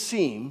 it would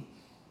seem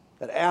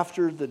that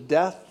after the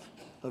death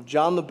of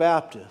John the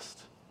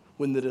Baptist,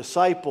 when the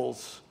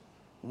disciples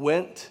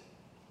went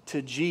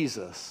to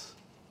Jesus,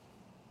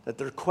 that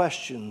their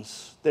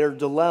questions, their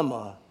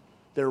dilemma,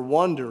 their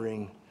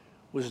wondering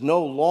was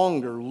no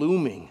longer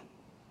looming.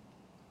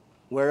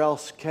 Where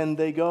else can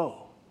they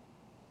go?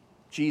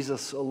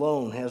 Jesus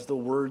alone has the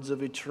words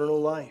of eternal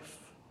life.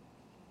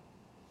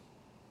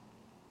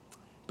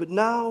 But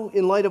now,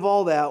 in light of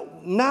all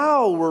that,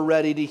 now we're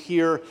ready to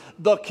hear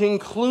the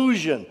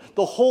conclusion,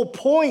 the whole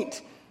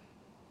point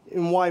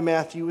in why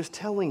Matthew is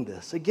telling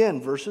this.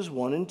 Again, verses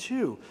 1 and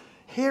 2.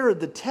 Herod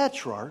the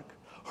Tetrarch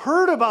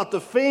heard about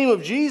the fame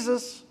of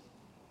Jesus.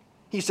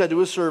 He said to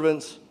his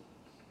servants,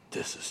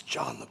 "This is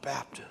John the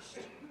Baptist.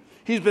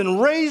 He's been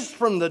raised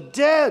from the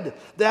dead.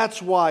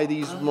 That's why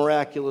these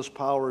miraculous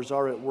powers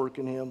are at work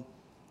in him."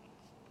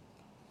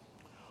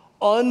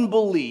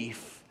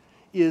 Unbelief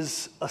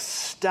is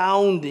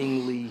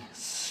astoundingly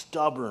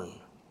stubborn.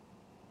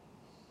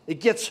 It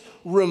gets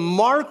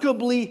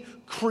remarkably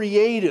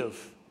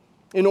creative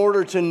in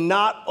order to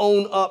not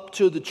own up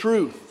to the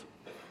truth.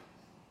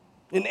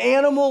 An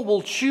animal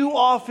will chew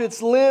off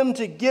its limb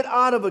to get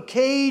out of a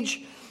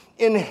cage,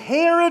 and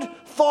Herod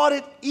thought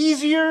it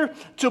easier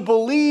to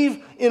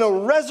believe in a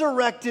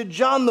resurrected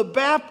John the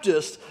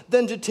Baptist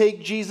than to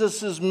take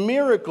Jesus'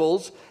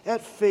 miracles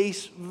at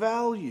face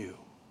value.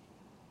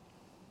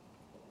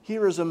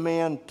 Here is a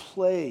man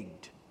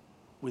plagued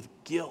with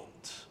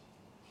guilt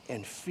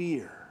and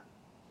fear.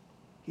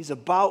 He's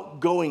about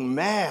going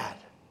mad.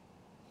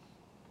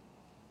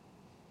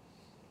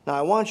 Now,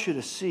 I want you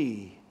to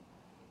see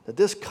that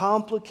this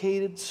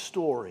complicated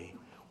story,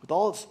 with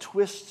all its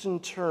twists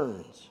and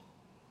turns,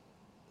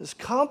 this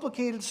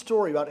complicated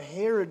story about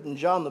Herod and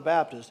John the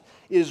Baptist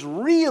is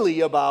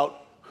really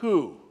about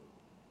who?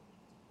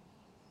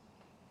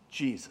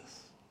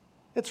 Jesus.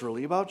 It's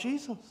really about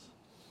Jesus.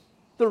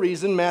 The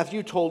reason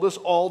Matthew told us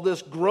all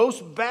this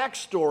gross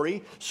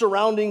backstory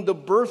surrounding the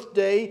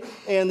birthday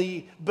and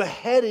the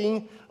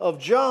beheading of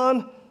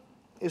John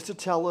is to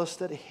tell us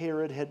that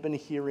Herod had been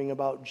hearing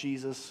about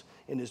Jesus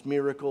and his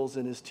miracles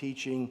and his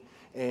teaching,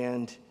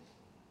 and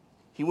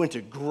he went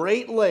to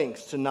great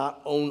lengths to not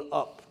own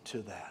up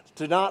to that,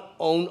 to not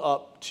own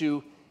up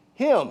to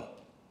him.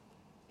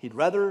 He'd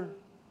rather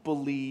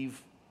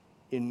believe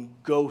in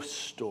ghost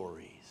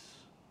stories.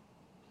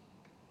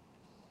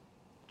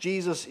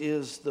 Jesus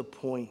is the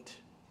point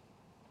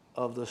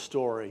of the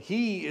story.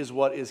 He is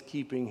what is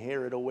keeping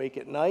Herod awake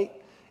at night,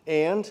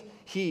 and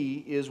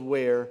he is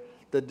where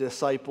the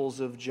disciples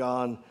of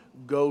John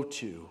go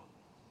to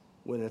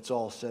when it's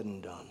all said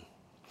and done.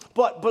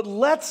 But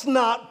let's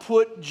not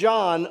put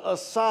John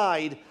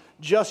aside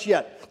just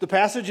yet. The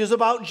passage is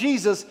about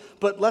Jesus,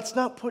 but let's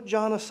not put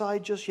John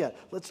aside just yet.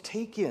 Let's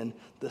take in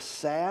the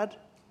sad,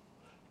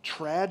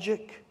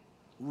 tragic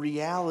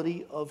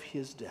reality of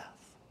his death.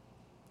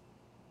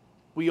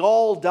 We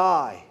all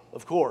die,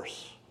 of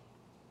course.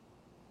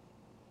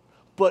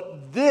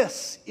 But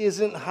this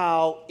isn't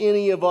how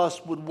any of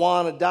us would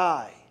want to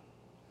die.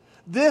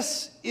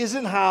 This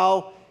isn't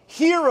how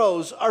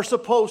heroes are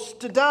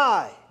supposed to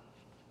die.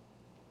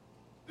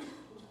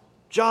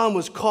 John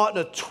was caught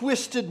in a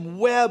twisted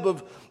web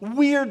of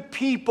weird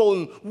people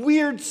and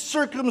weird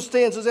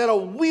circumstances at a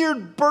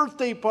weird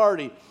birthday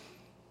party.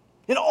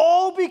 And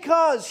all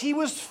because he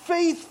was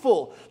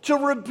faithful to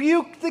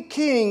rebuke the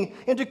king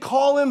and to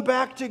call him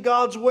back to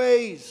God's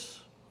ways.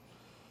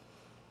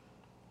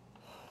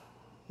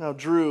 Now,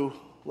 Drew,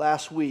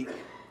 last week,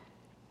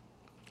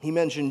 he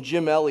mentioned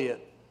Jim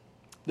Elliot,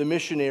 the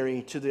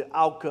missionary to the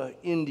Auca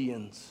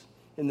Indians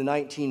in the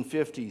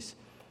 1950s.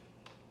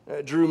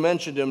 Drew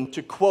mentioned him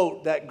to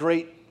quote that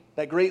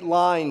great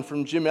line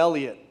from Jim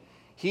Elliot.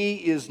 He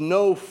is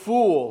no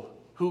fool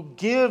who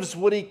gives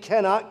what he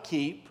cannot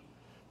keep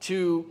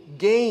to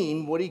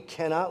gain what he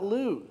cannot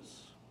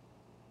lose.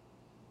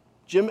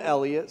 Jim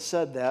Elliot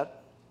said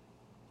that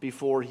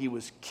before he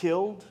was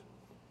killed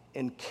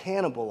and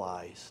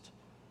cannibalized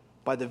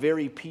by the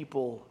very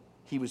people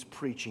he was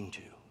preaching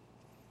to.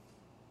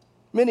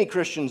 Many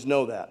Christians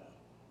know that.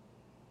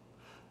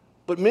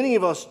 But many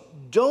of us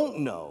don't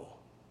know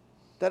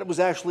that it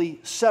was actually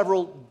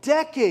several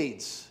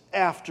decades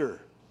after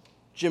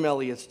Jim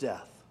Elliot's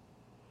death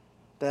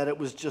that it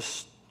was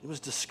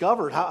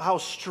discovered how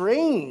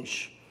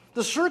strange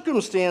the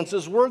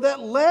circumstances were that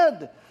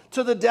led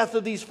to the death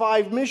of these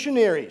 5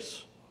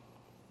 missionaries.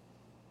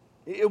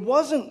 It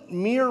wasn't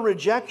mere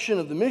rejection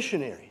of the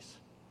missionaries.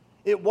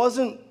 It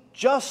wasn't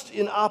just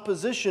in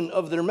opposition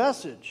of their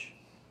message.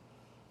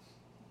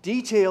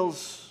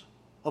 Details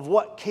of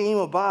what came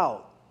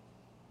about,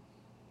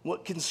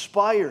 what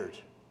conspired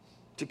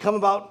to come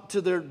about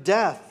to their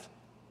death,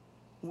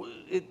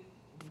 it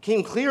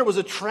became clear it was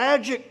a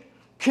tragic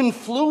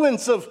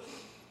confluence of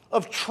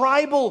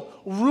tribal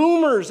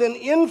rumors and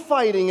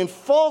infighting and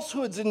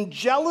falsehoods and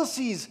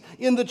jealousies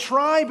in the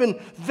tribe and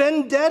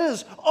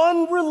vendettas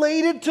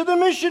unrelated to the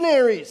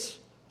missionaries.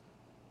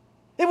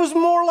 It was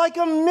more like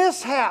a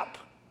mishap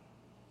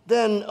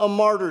than a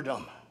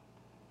martyrdom.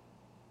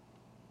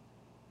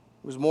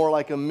 It was more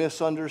like a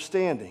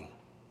misunderstanding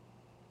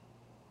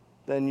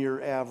than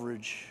your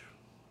average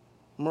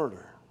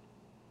murder.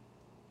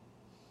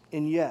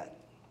 And yet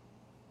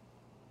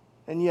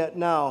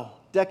now,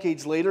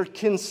 decades later,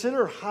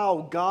 consider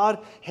how God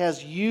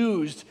has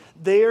used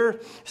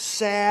their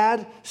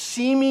sad,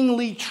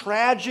 seemingly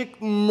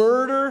tragic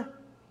murder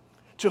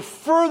to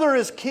further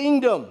his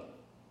kingdom,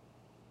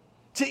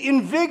 to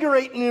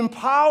invigorate and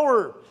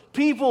empower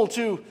people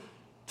to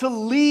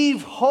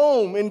leave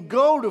home and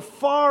go to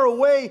far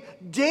away,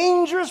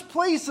 dangerous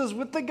places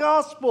with the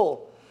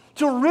gospel,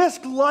 to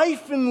risk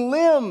life and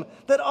limb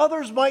that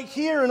others might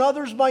hear and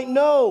others might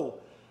know.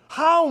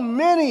 How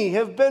many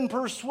have been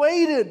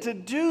persuaded to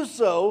do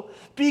so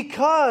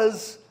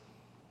because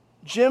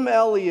Jim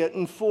Elliot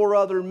and 4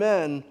 other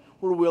men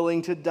were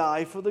willing to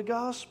die for the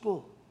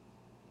gospel?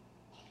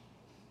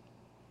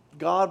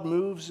 God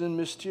moves in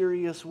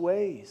mysterious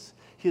ways,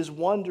 his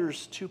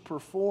wonders to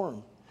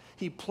perform.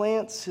 He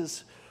plants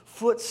his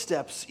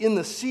footsteps in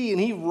the sea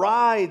and he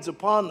rides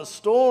upon the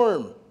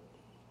storm.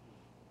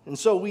 And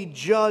so we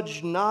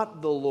judge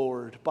not the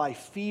Lord by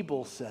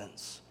feeble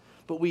sense,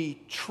 but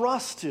we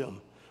trust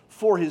him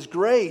for his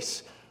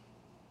grace,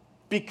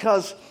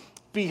 because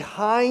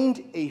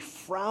behind a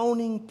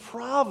frowning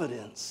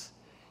providence,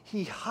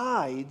 he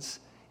hides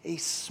a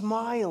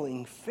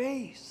smiling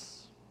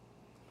face.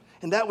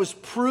 And that was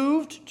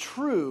proved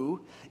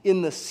true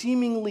in the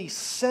seemingly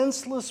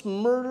senseless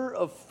murder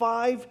of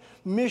 5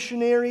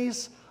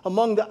 missionaries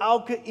among the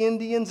Auca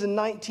Indians in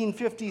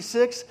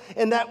 1956,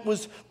 and that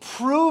was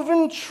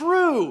proven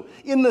true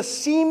in the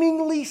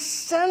seemingly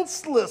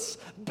senseless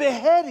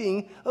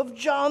beheading of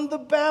John the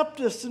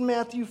Baptist in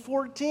Matthew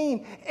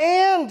 14.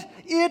 And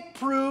it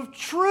proved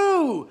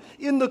true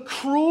in the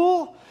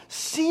cruel,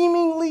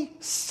 seemingly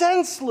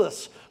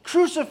senseless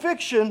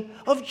crucifixion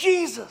of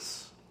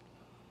Jesus.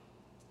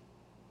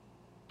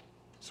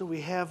 So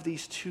we have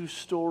these 2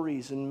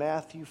 stories in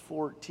Matthew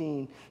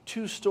 14,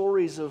 2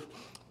 stories of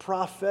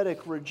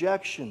prophetic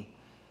rejection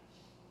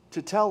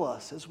to tell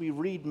us as we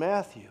read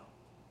Matthew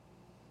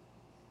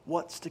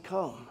what's to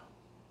come,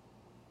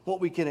 what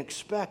we can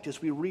expect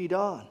as we read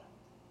on.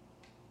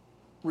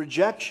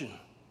 Rejection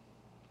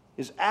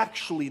is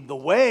actually the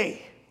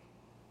way.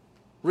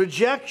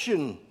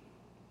 Rejection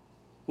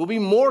will be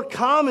more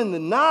common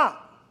than not.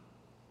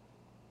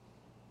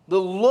 The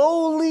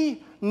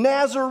lowly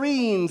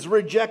Nazarenes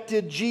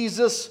rejected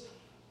Jesus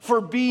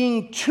for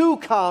being too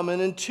common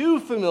and too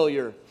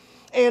familiar.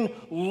 And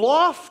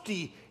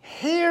lofty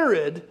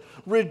Herod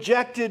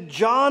rejected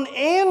John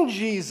and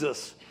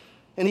Jesus,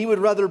 and he would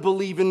rather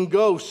believe in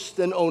ghosts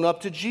than own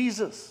up to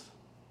Jesus.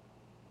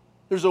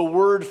 There's a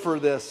word for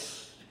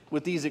this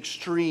with these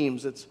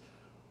extremes. This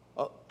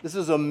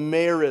is a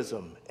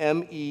merism,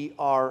 M-E-R-I-S-M.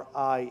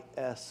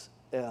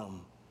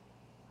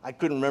 I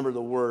couldn't remember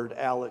the word.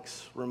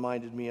 Alex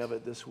reminded me of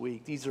it this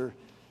week.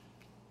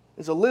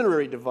 It's a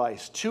literary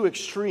device, 2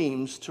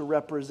 extremes to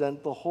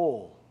represent the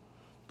whole.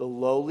 The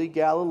lowly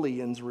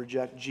Galileans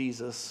reject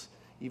Jesus,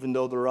 even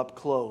though they're up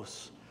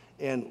close.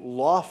 And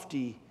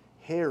lofty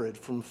Herod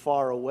from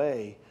far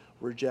away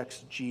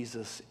rejects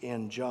Jesus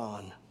and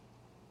John.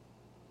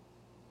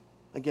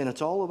 Again,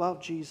 it's all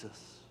about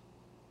Jesus.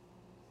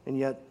 And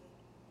yet,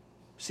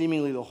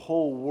 seemingly the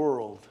whole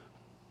world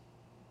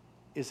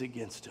is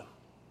against him,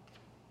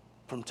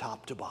 from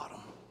top to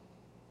bottom.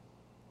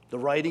 The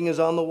writing is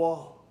on the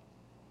wall.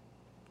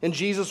 And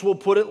Jesus will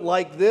put it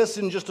like this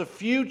in just a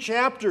few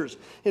chapters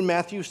in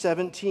Matthew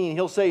 17.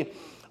 He'll say,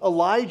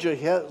 Elijah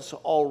has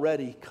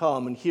already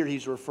come. And here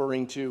he's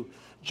referring to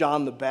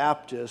John the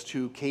Baptist,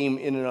 who came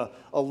in an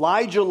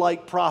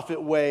Elijah-like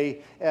prophet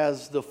way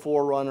as the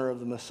forerunner of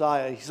the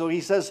Messiah. So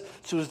he says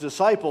to his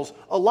disciples,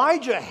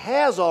 Elijah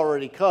has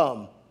already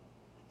come.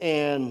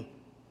 And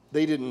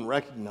they didn't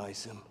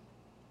recognize him.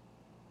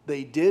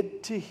 They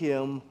did to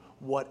him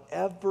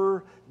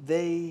whatever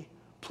they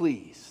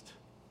pleased.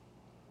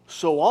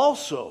 So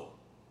also,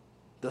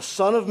 the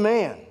Son of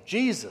Man,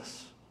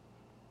 Jesus,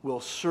 will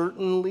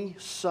certainly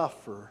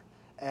suffer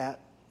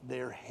at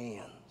their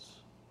hands.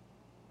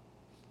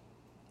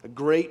 A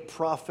great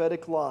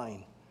prophetic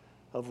line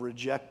of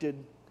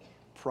rejected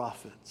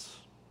prophets.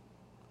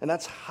 And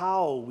that's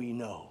how we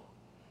know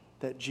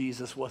that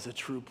Jesus was a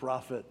true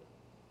prophet.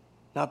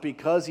 Not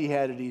because he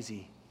had it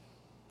easy,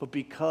 but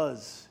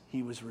because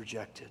he was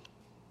rejected.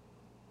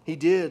 He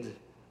did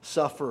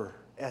suffer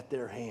at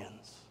their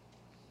hands.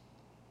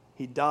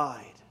 He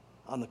died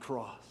on the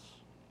cross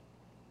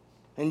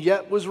and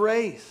yet was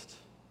raised.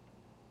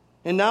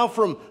 And now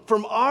from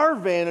our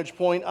vantage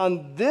point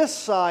on this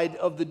side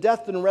of the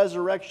death and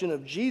resurrection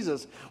of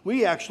Jesus,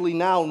 we actually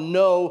now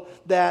know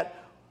that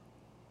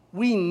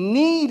we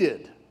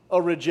needed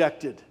a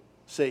rejected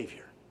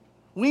Savior.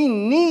 We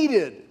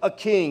needed a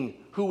king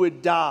who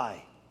would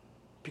die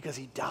because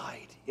he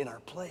died in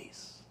our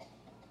place.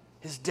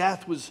 His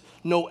death was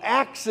no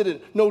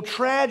accident, no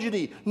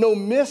tragedy, no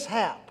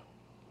mishap.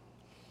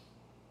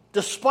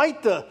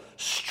 Despite the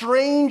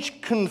strange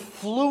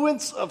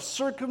confluence of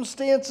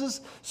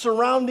circumstances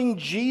surrounding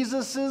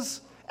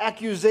Jesus'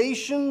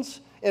 accusations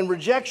and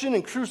rejection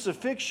and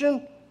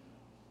crucifixion,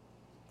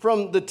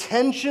 from the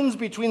tensions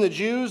between the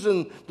Jews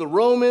and the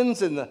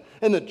Romans and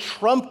the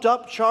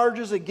trumped-up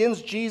charges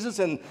against Jesus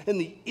and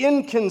the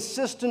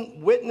inconsistent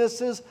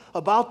witnesses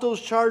about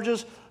those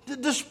charges,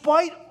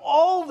 despite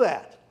all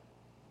that,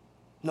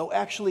 no,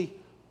 actually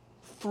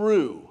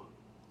through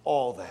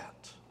all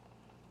that,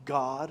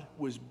 God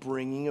was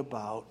bringing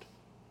about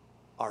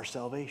our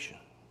salvation.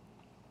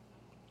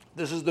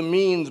 This is the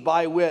means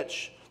by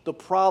which the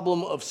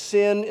problem of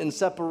sin and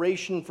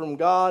separation from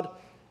God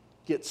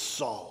gets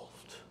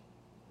solved.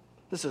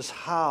 This is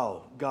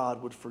how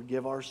God would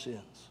forgive our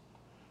sins.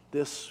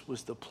 This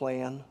was the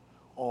plan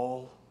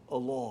all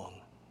along.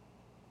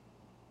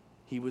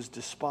 He was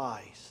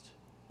despised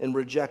and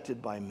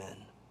rejected by men,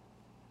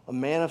 a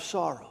man of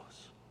sorrows,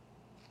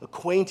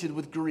 acquainted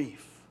with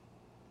grief.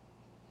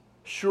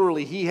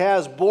 Surely he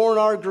has borne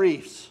our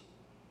griefs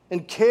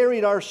and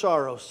carried our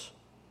sorrows,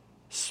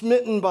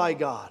 smitten by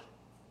God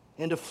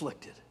and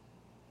afflicted.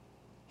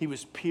 He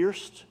was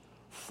pierced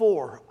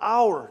for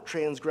our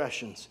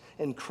transgressions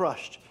and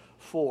crushed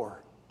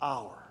for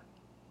our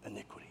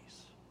iniquities.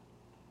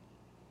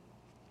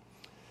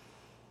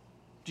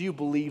 Do you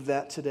believe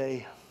that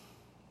today?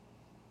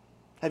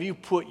 Have you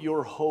put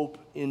your hope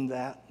in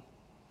that?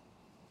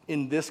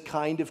 In this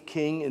kind of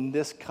king, in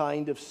this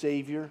kind of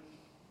Savior?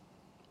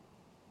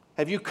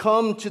 Have you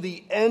come to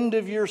the end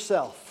of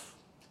yourself?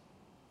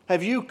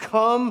 Have you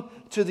come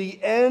to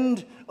the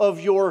end of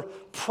your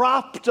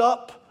propped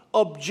up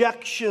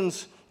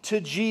objections to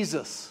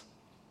Jesus?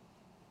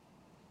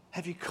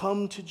 Have you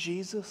come to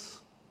Jesus?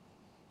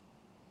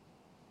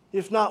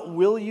 If not,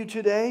 will you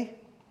today?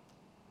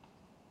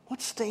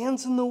 What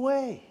stands in the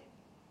way?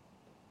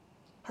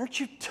 Aren't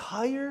you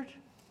tired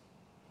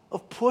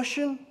of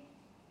pushing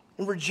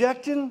and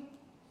rejecting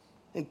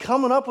and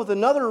coming up with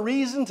another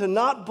reason to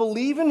not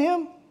believe in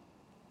Him?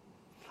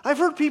 I've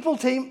heard people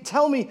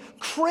tell me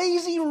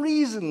crazy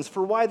reasons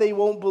for why they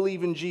won't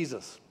believe in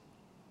Jesus.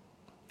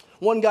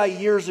 One guy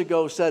years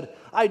ago said,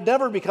 I'd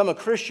never become a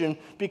Christian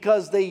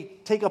because they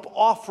take up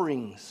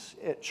offerings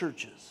at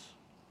churches.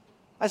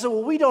 I said,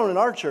 well, we don't in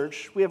our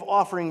church. We have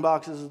offering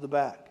boxes at the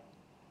back.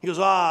 He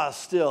goes,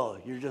 still,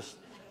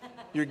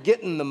 you're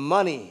getting the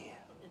money.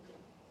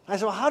 I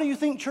said, well, how do you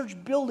think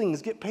church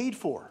buildings get paid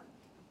for?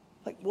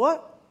 Like,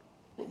 what?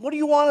 What do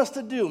you want us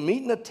to do?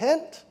 Meet in a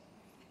tent?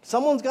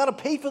 Someone's got to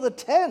pay for the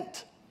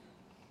tent.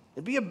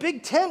 It'd be a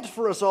big tent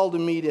for us all to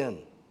meet in.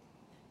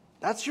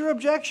 That's your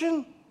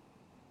objection?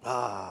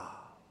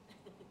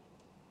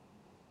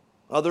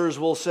 Others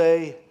will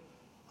say,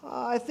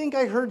 I think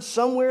I heard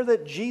somewhere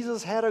that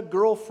Jesus had a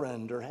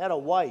girlfriend or had a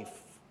wife.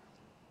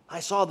 I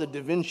saw the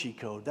Da Vinci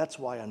Code. That's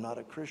why I'm not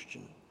a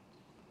Christian.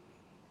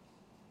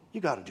 You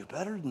got to do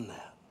better than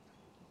that.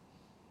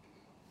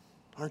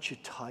 Aren't you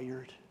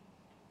tired?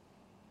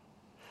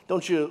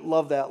 Don't you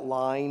love that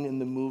line in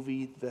the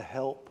movie The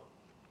Help?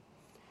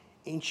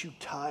 Ain't you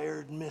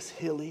tired, Miss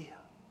Hilly?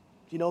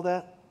 Do you know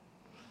that?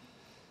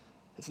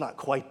 It's not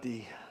quite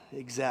the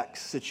exact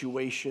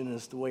situation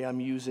as the way I'm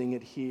using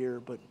it here,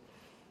 but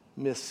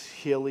Miss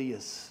Hilly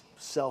is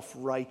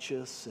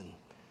self-righteous and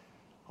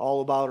all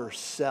about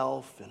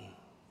herself and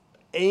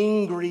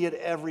angry at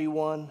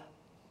everyone.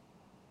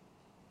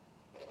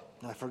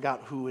 I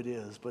forgot who it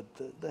is, but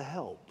the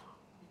Help.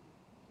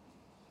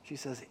 She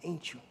says,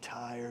 ain't you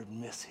tired,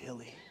 Miss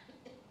Hilly?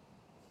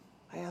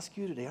 I ask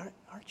you today,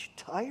 aren't you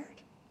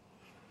tired?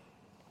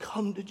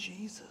 Come to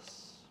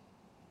Jesus.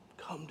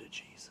 Come to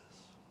Jesus.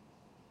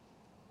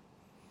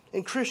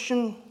 And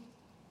Christian,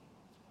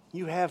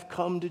 you have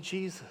come to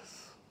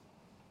Jesus.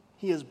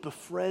 He has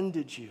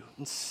befriended you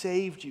and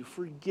saved you,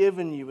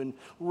 forgiven you, and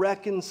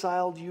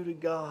reconciled you to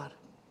God.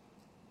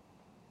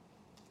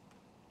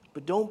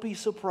 But don't be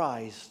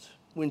surprised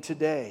when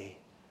today,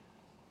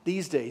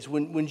 these days,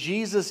 when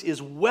Jesus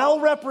is well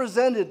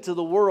represented to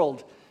the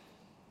world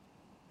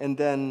and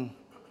then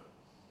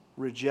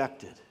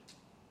rejected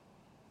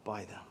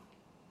by them.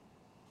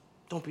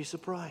 Don't be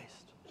surprised.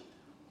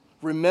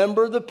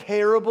 Remember the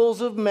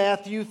parables of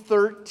Matthew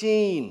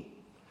 13.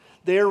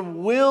 There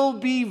will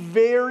be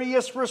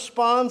various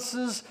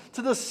responses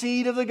to the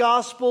seed of the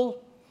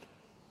gospel,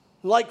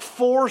 like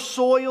four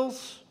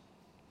soils.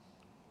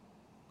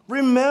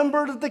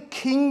 Remember that the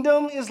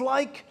kingdom is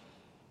like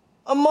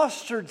a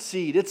mustard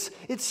seed. It's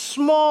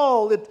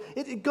small.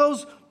 It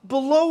goes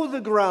below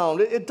the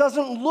ground. It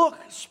doesn't look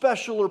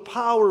special or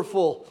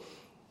powerful,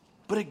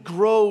 but it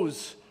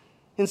grows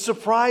in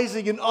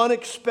surprising and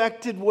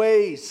unexpected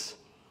ways.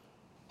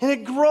 And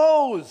it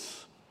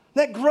grows.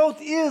 That growth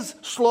is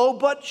slow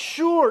but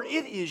sure.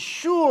 It is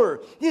sure.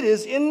 It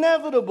is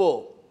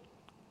inevitable.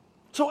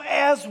 So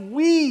as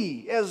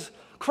we, as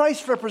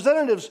Christ's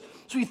representatives,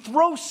 so we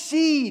throw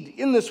seed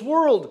in this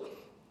world,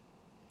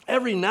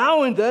 every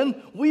now and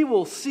then we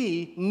will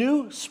see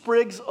new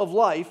sprigs of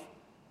life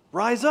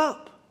rise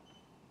up.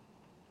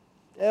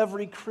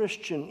 Every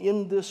Christian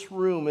in this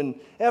room and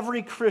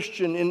every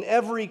Christian in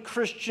every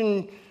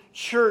Christian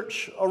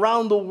church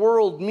around the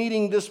world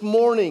meeting this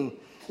morning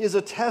is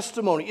a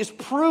testimony, is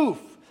proof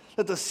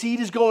that the seed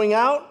is going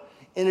out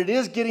and it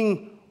is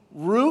getting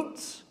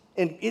roots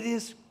and it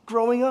is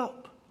growing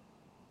up.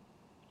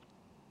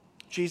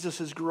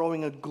 Jesus is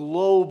growing a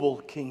global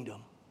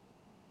kingdom.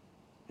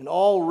 And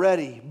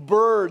already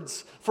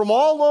birds from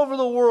all over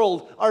the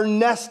world are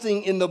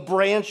nesting in the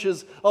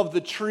branches of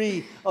the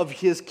tree of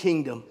His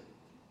kingdom.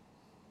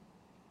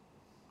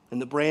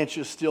 And the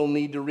branches still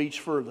need to reach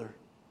further.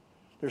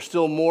 There's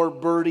still more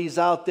birdies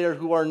out there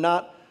who are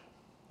not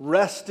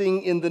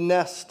resting in the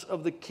nest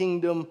of the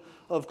kingdom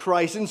of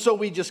Christ. And so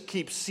we just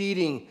keep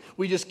seeding.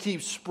 We just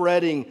keep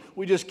spreading.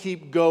 We just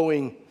keep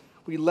going.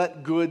 We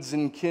let goods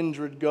and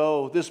kindred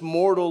go. This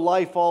mortal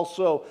life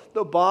also,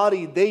 the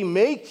body, they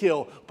may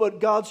kill, but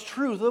God's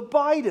truth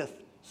abideth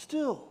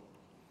still.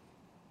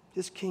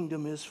 His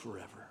kingdom is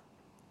forever.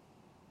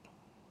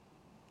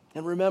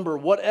 And remember,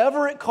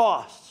 whatever it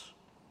costs,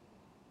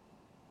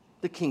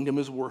 the kingdom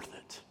is worth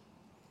it.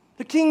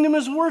 The kingdom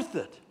is worth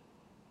it.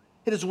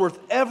 It is worth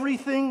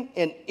everything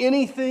and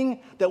anything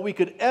that we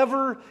could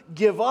ever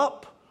give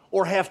up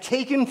or have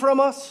taken from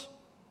us,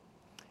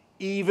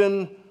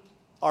 even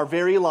our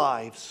very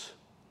lives,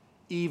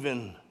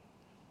 even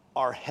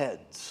our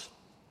heads.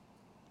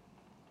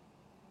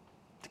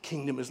 The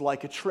kingdom is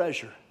like a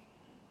treasure.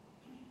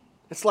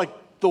 It's like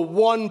the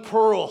one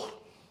pearl.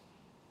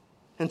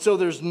 And so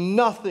there's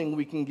nothing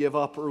we can give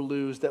up or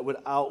lose that would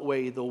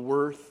outweigh the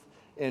worth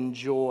and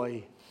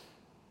joy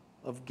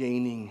of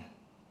gaining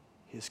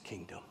his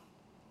kingdom.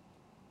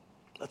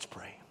 Let's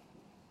pray.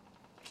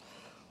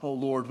 Oh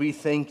Lord, we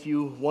thank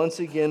you once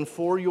again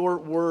for your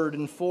word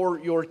and for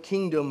your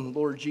kingdom,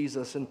 Lord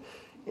Jesus.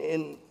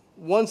 And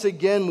once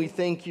again, we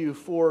thank you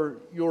for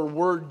your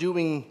word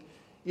doing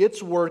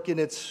its work in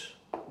its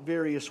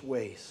various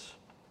ways.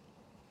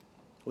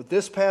 With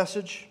this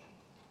passage,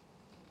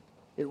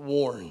 it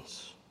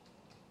warns.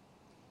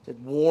 It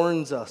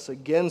warns us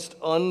against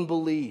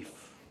unbelief.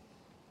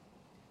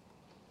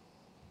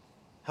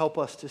 Help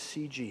us to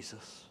see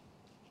Jesus,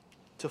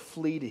 to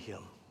flee to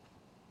him,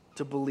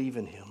 to believe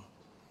in him,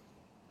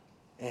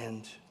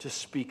 and to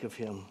speak of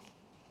him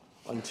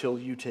until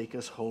you take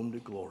us home to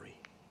glory.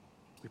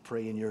 We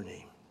pray in your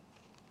name.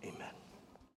 Amen.